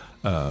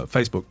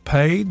Facebook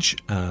page,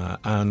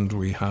 and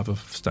we have a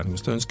Standing with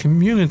Stones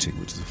community,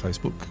 which is a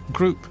Facebook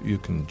group you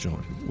can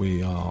join.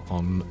 We are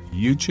on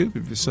YouTube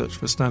if you search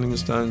for Standing with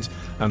Stones,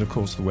 and of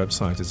course the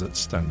website is at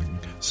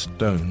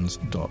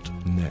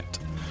standingstones.net.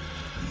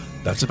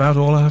 That's about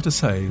all I have to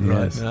say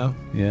right now.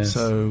 Yes.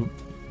 So,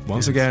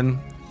 once again,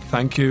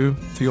 thank you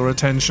for your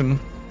attention.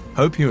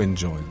 Hope you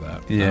enjoyed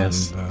that.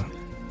 Yes. And,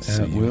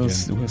 we'll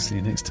see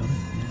you next time.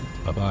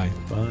 Bye-bye.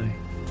 Bye.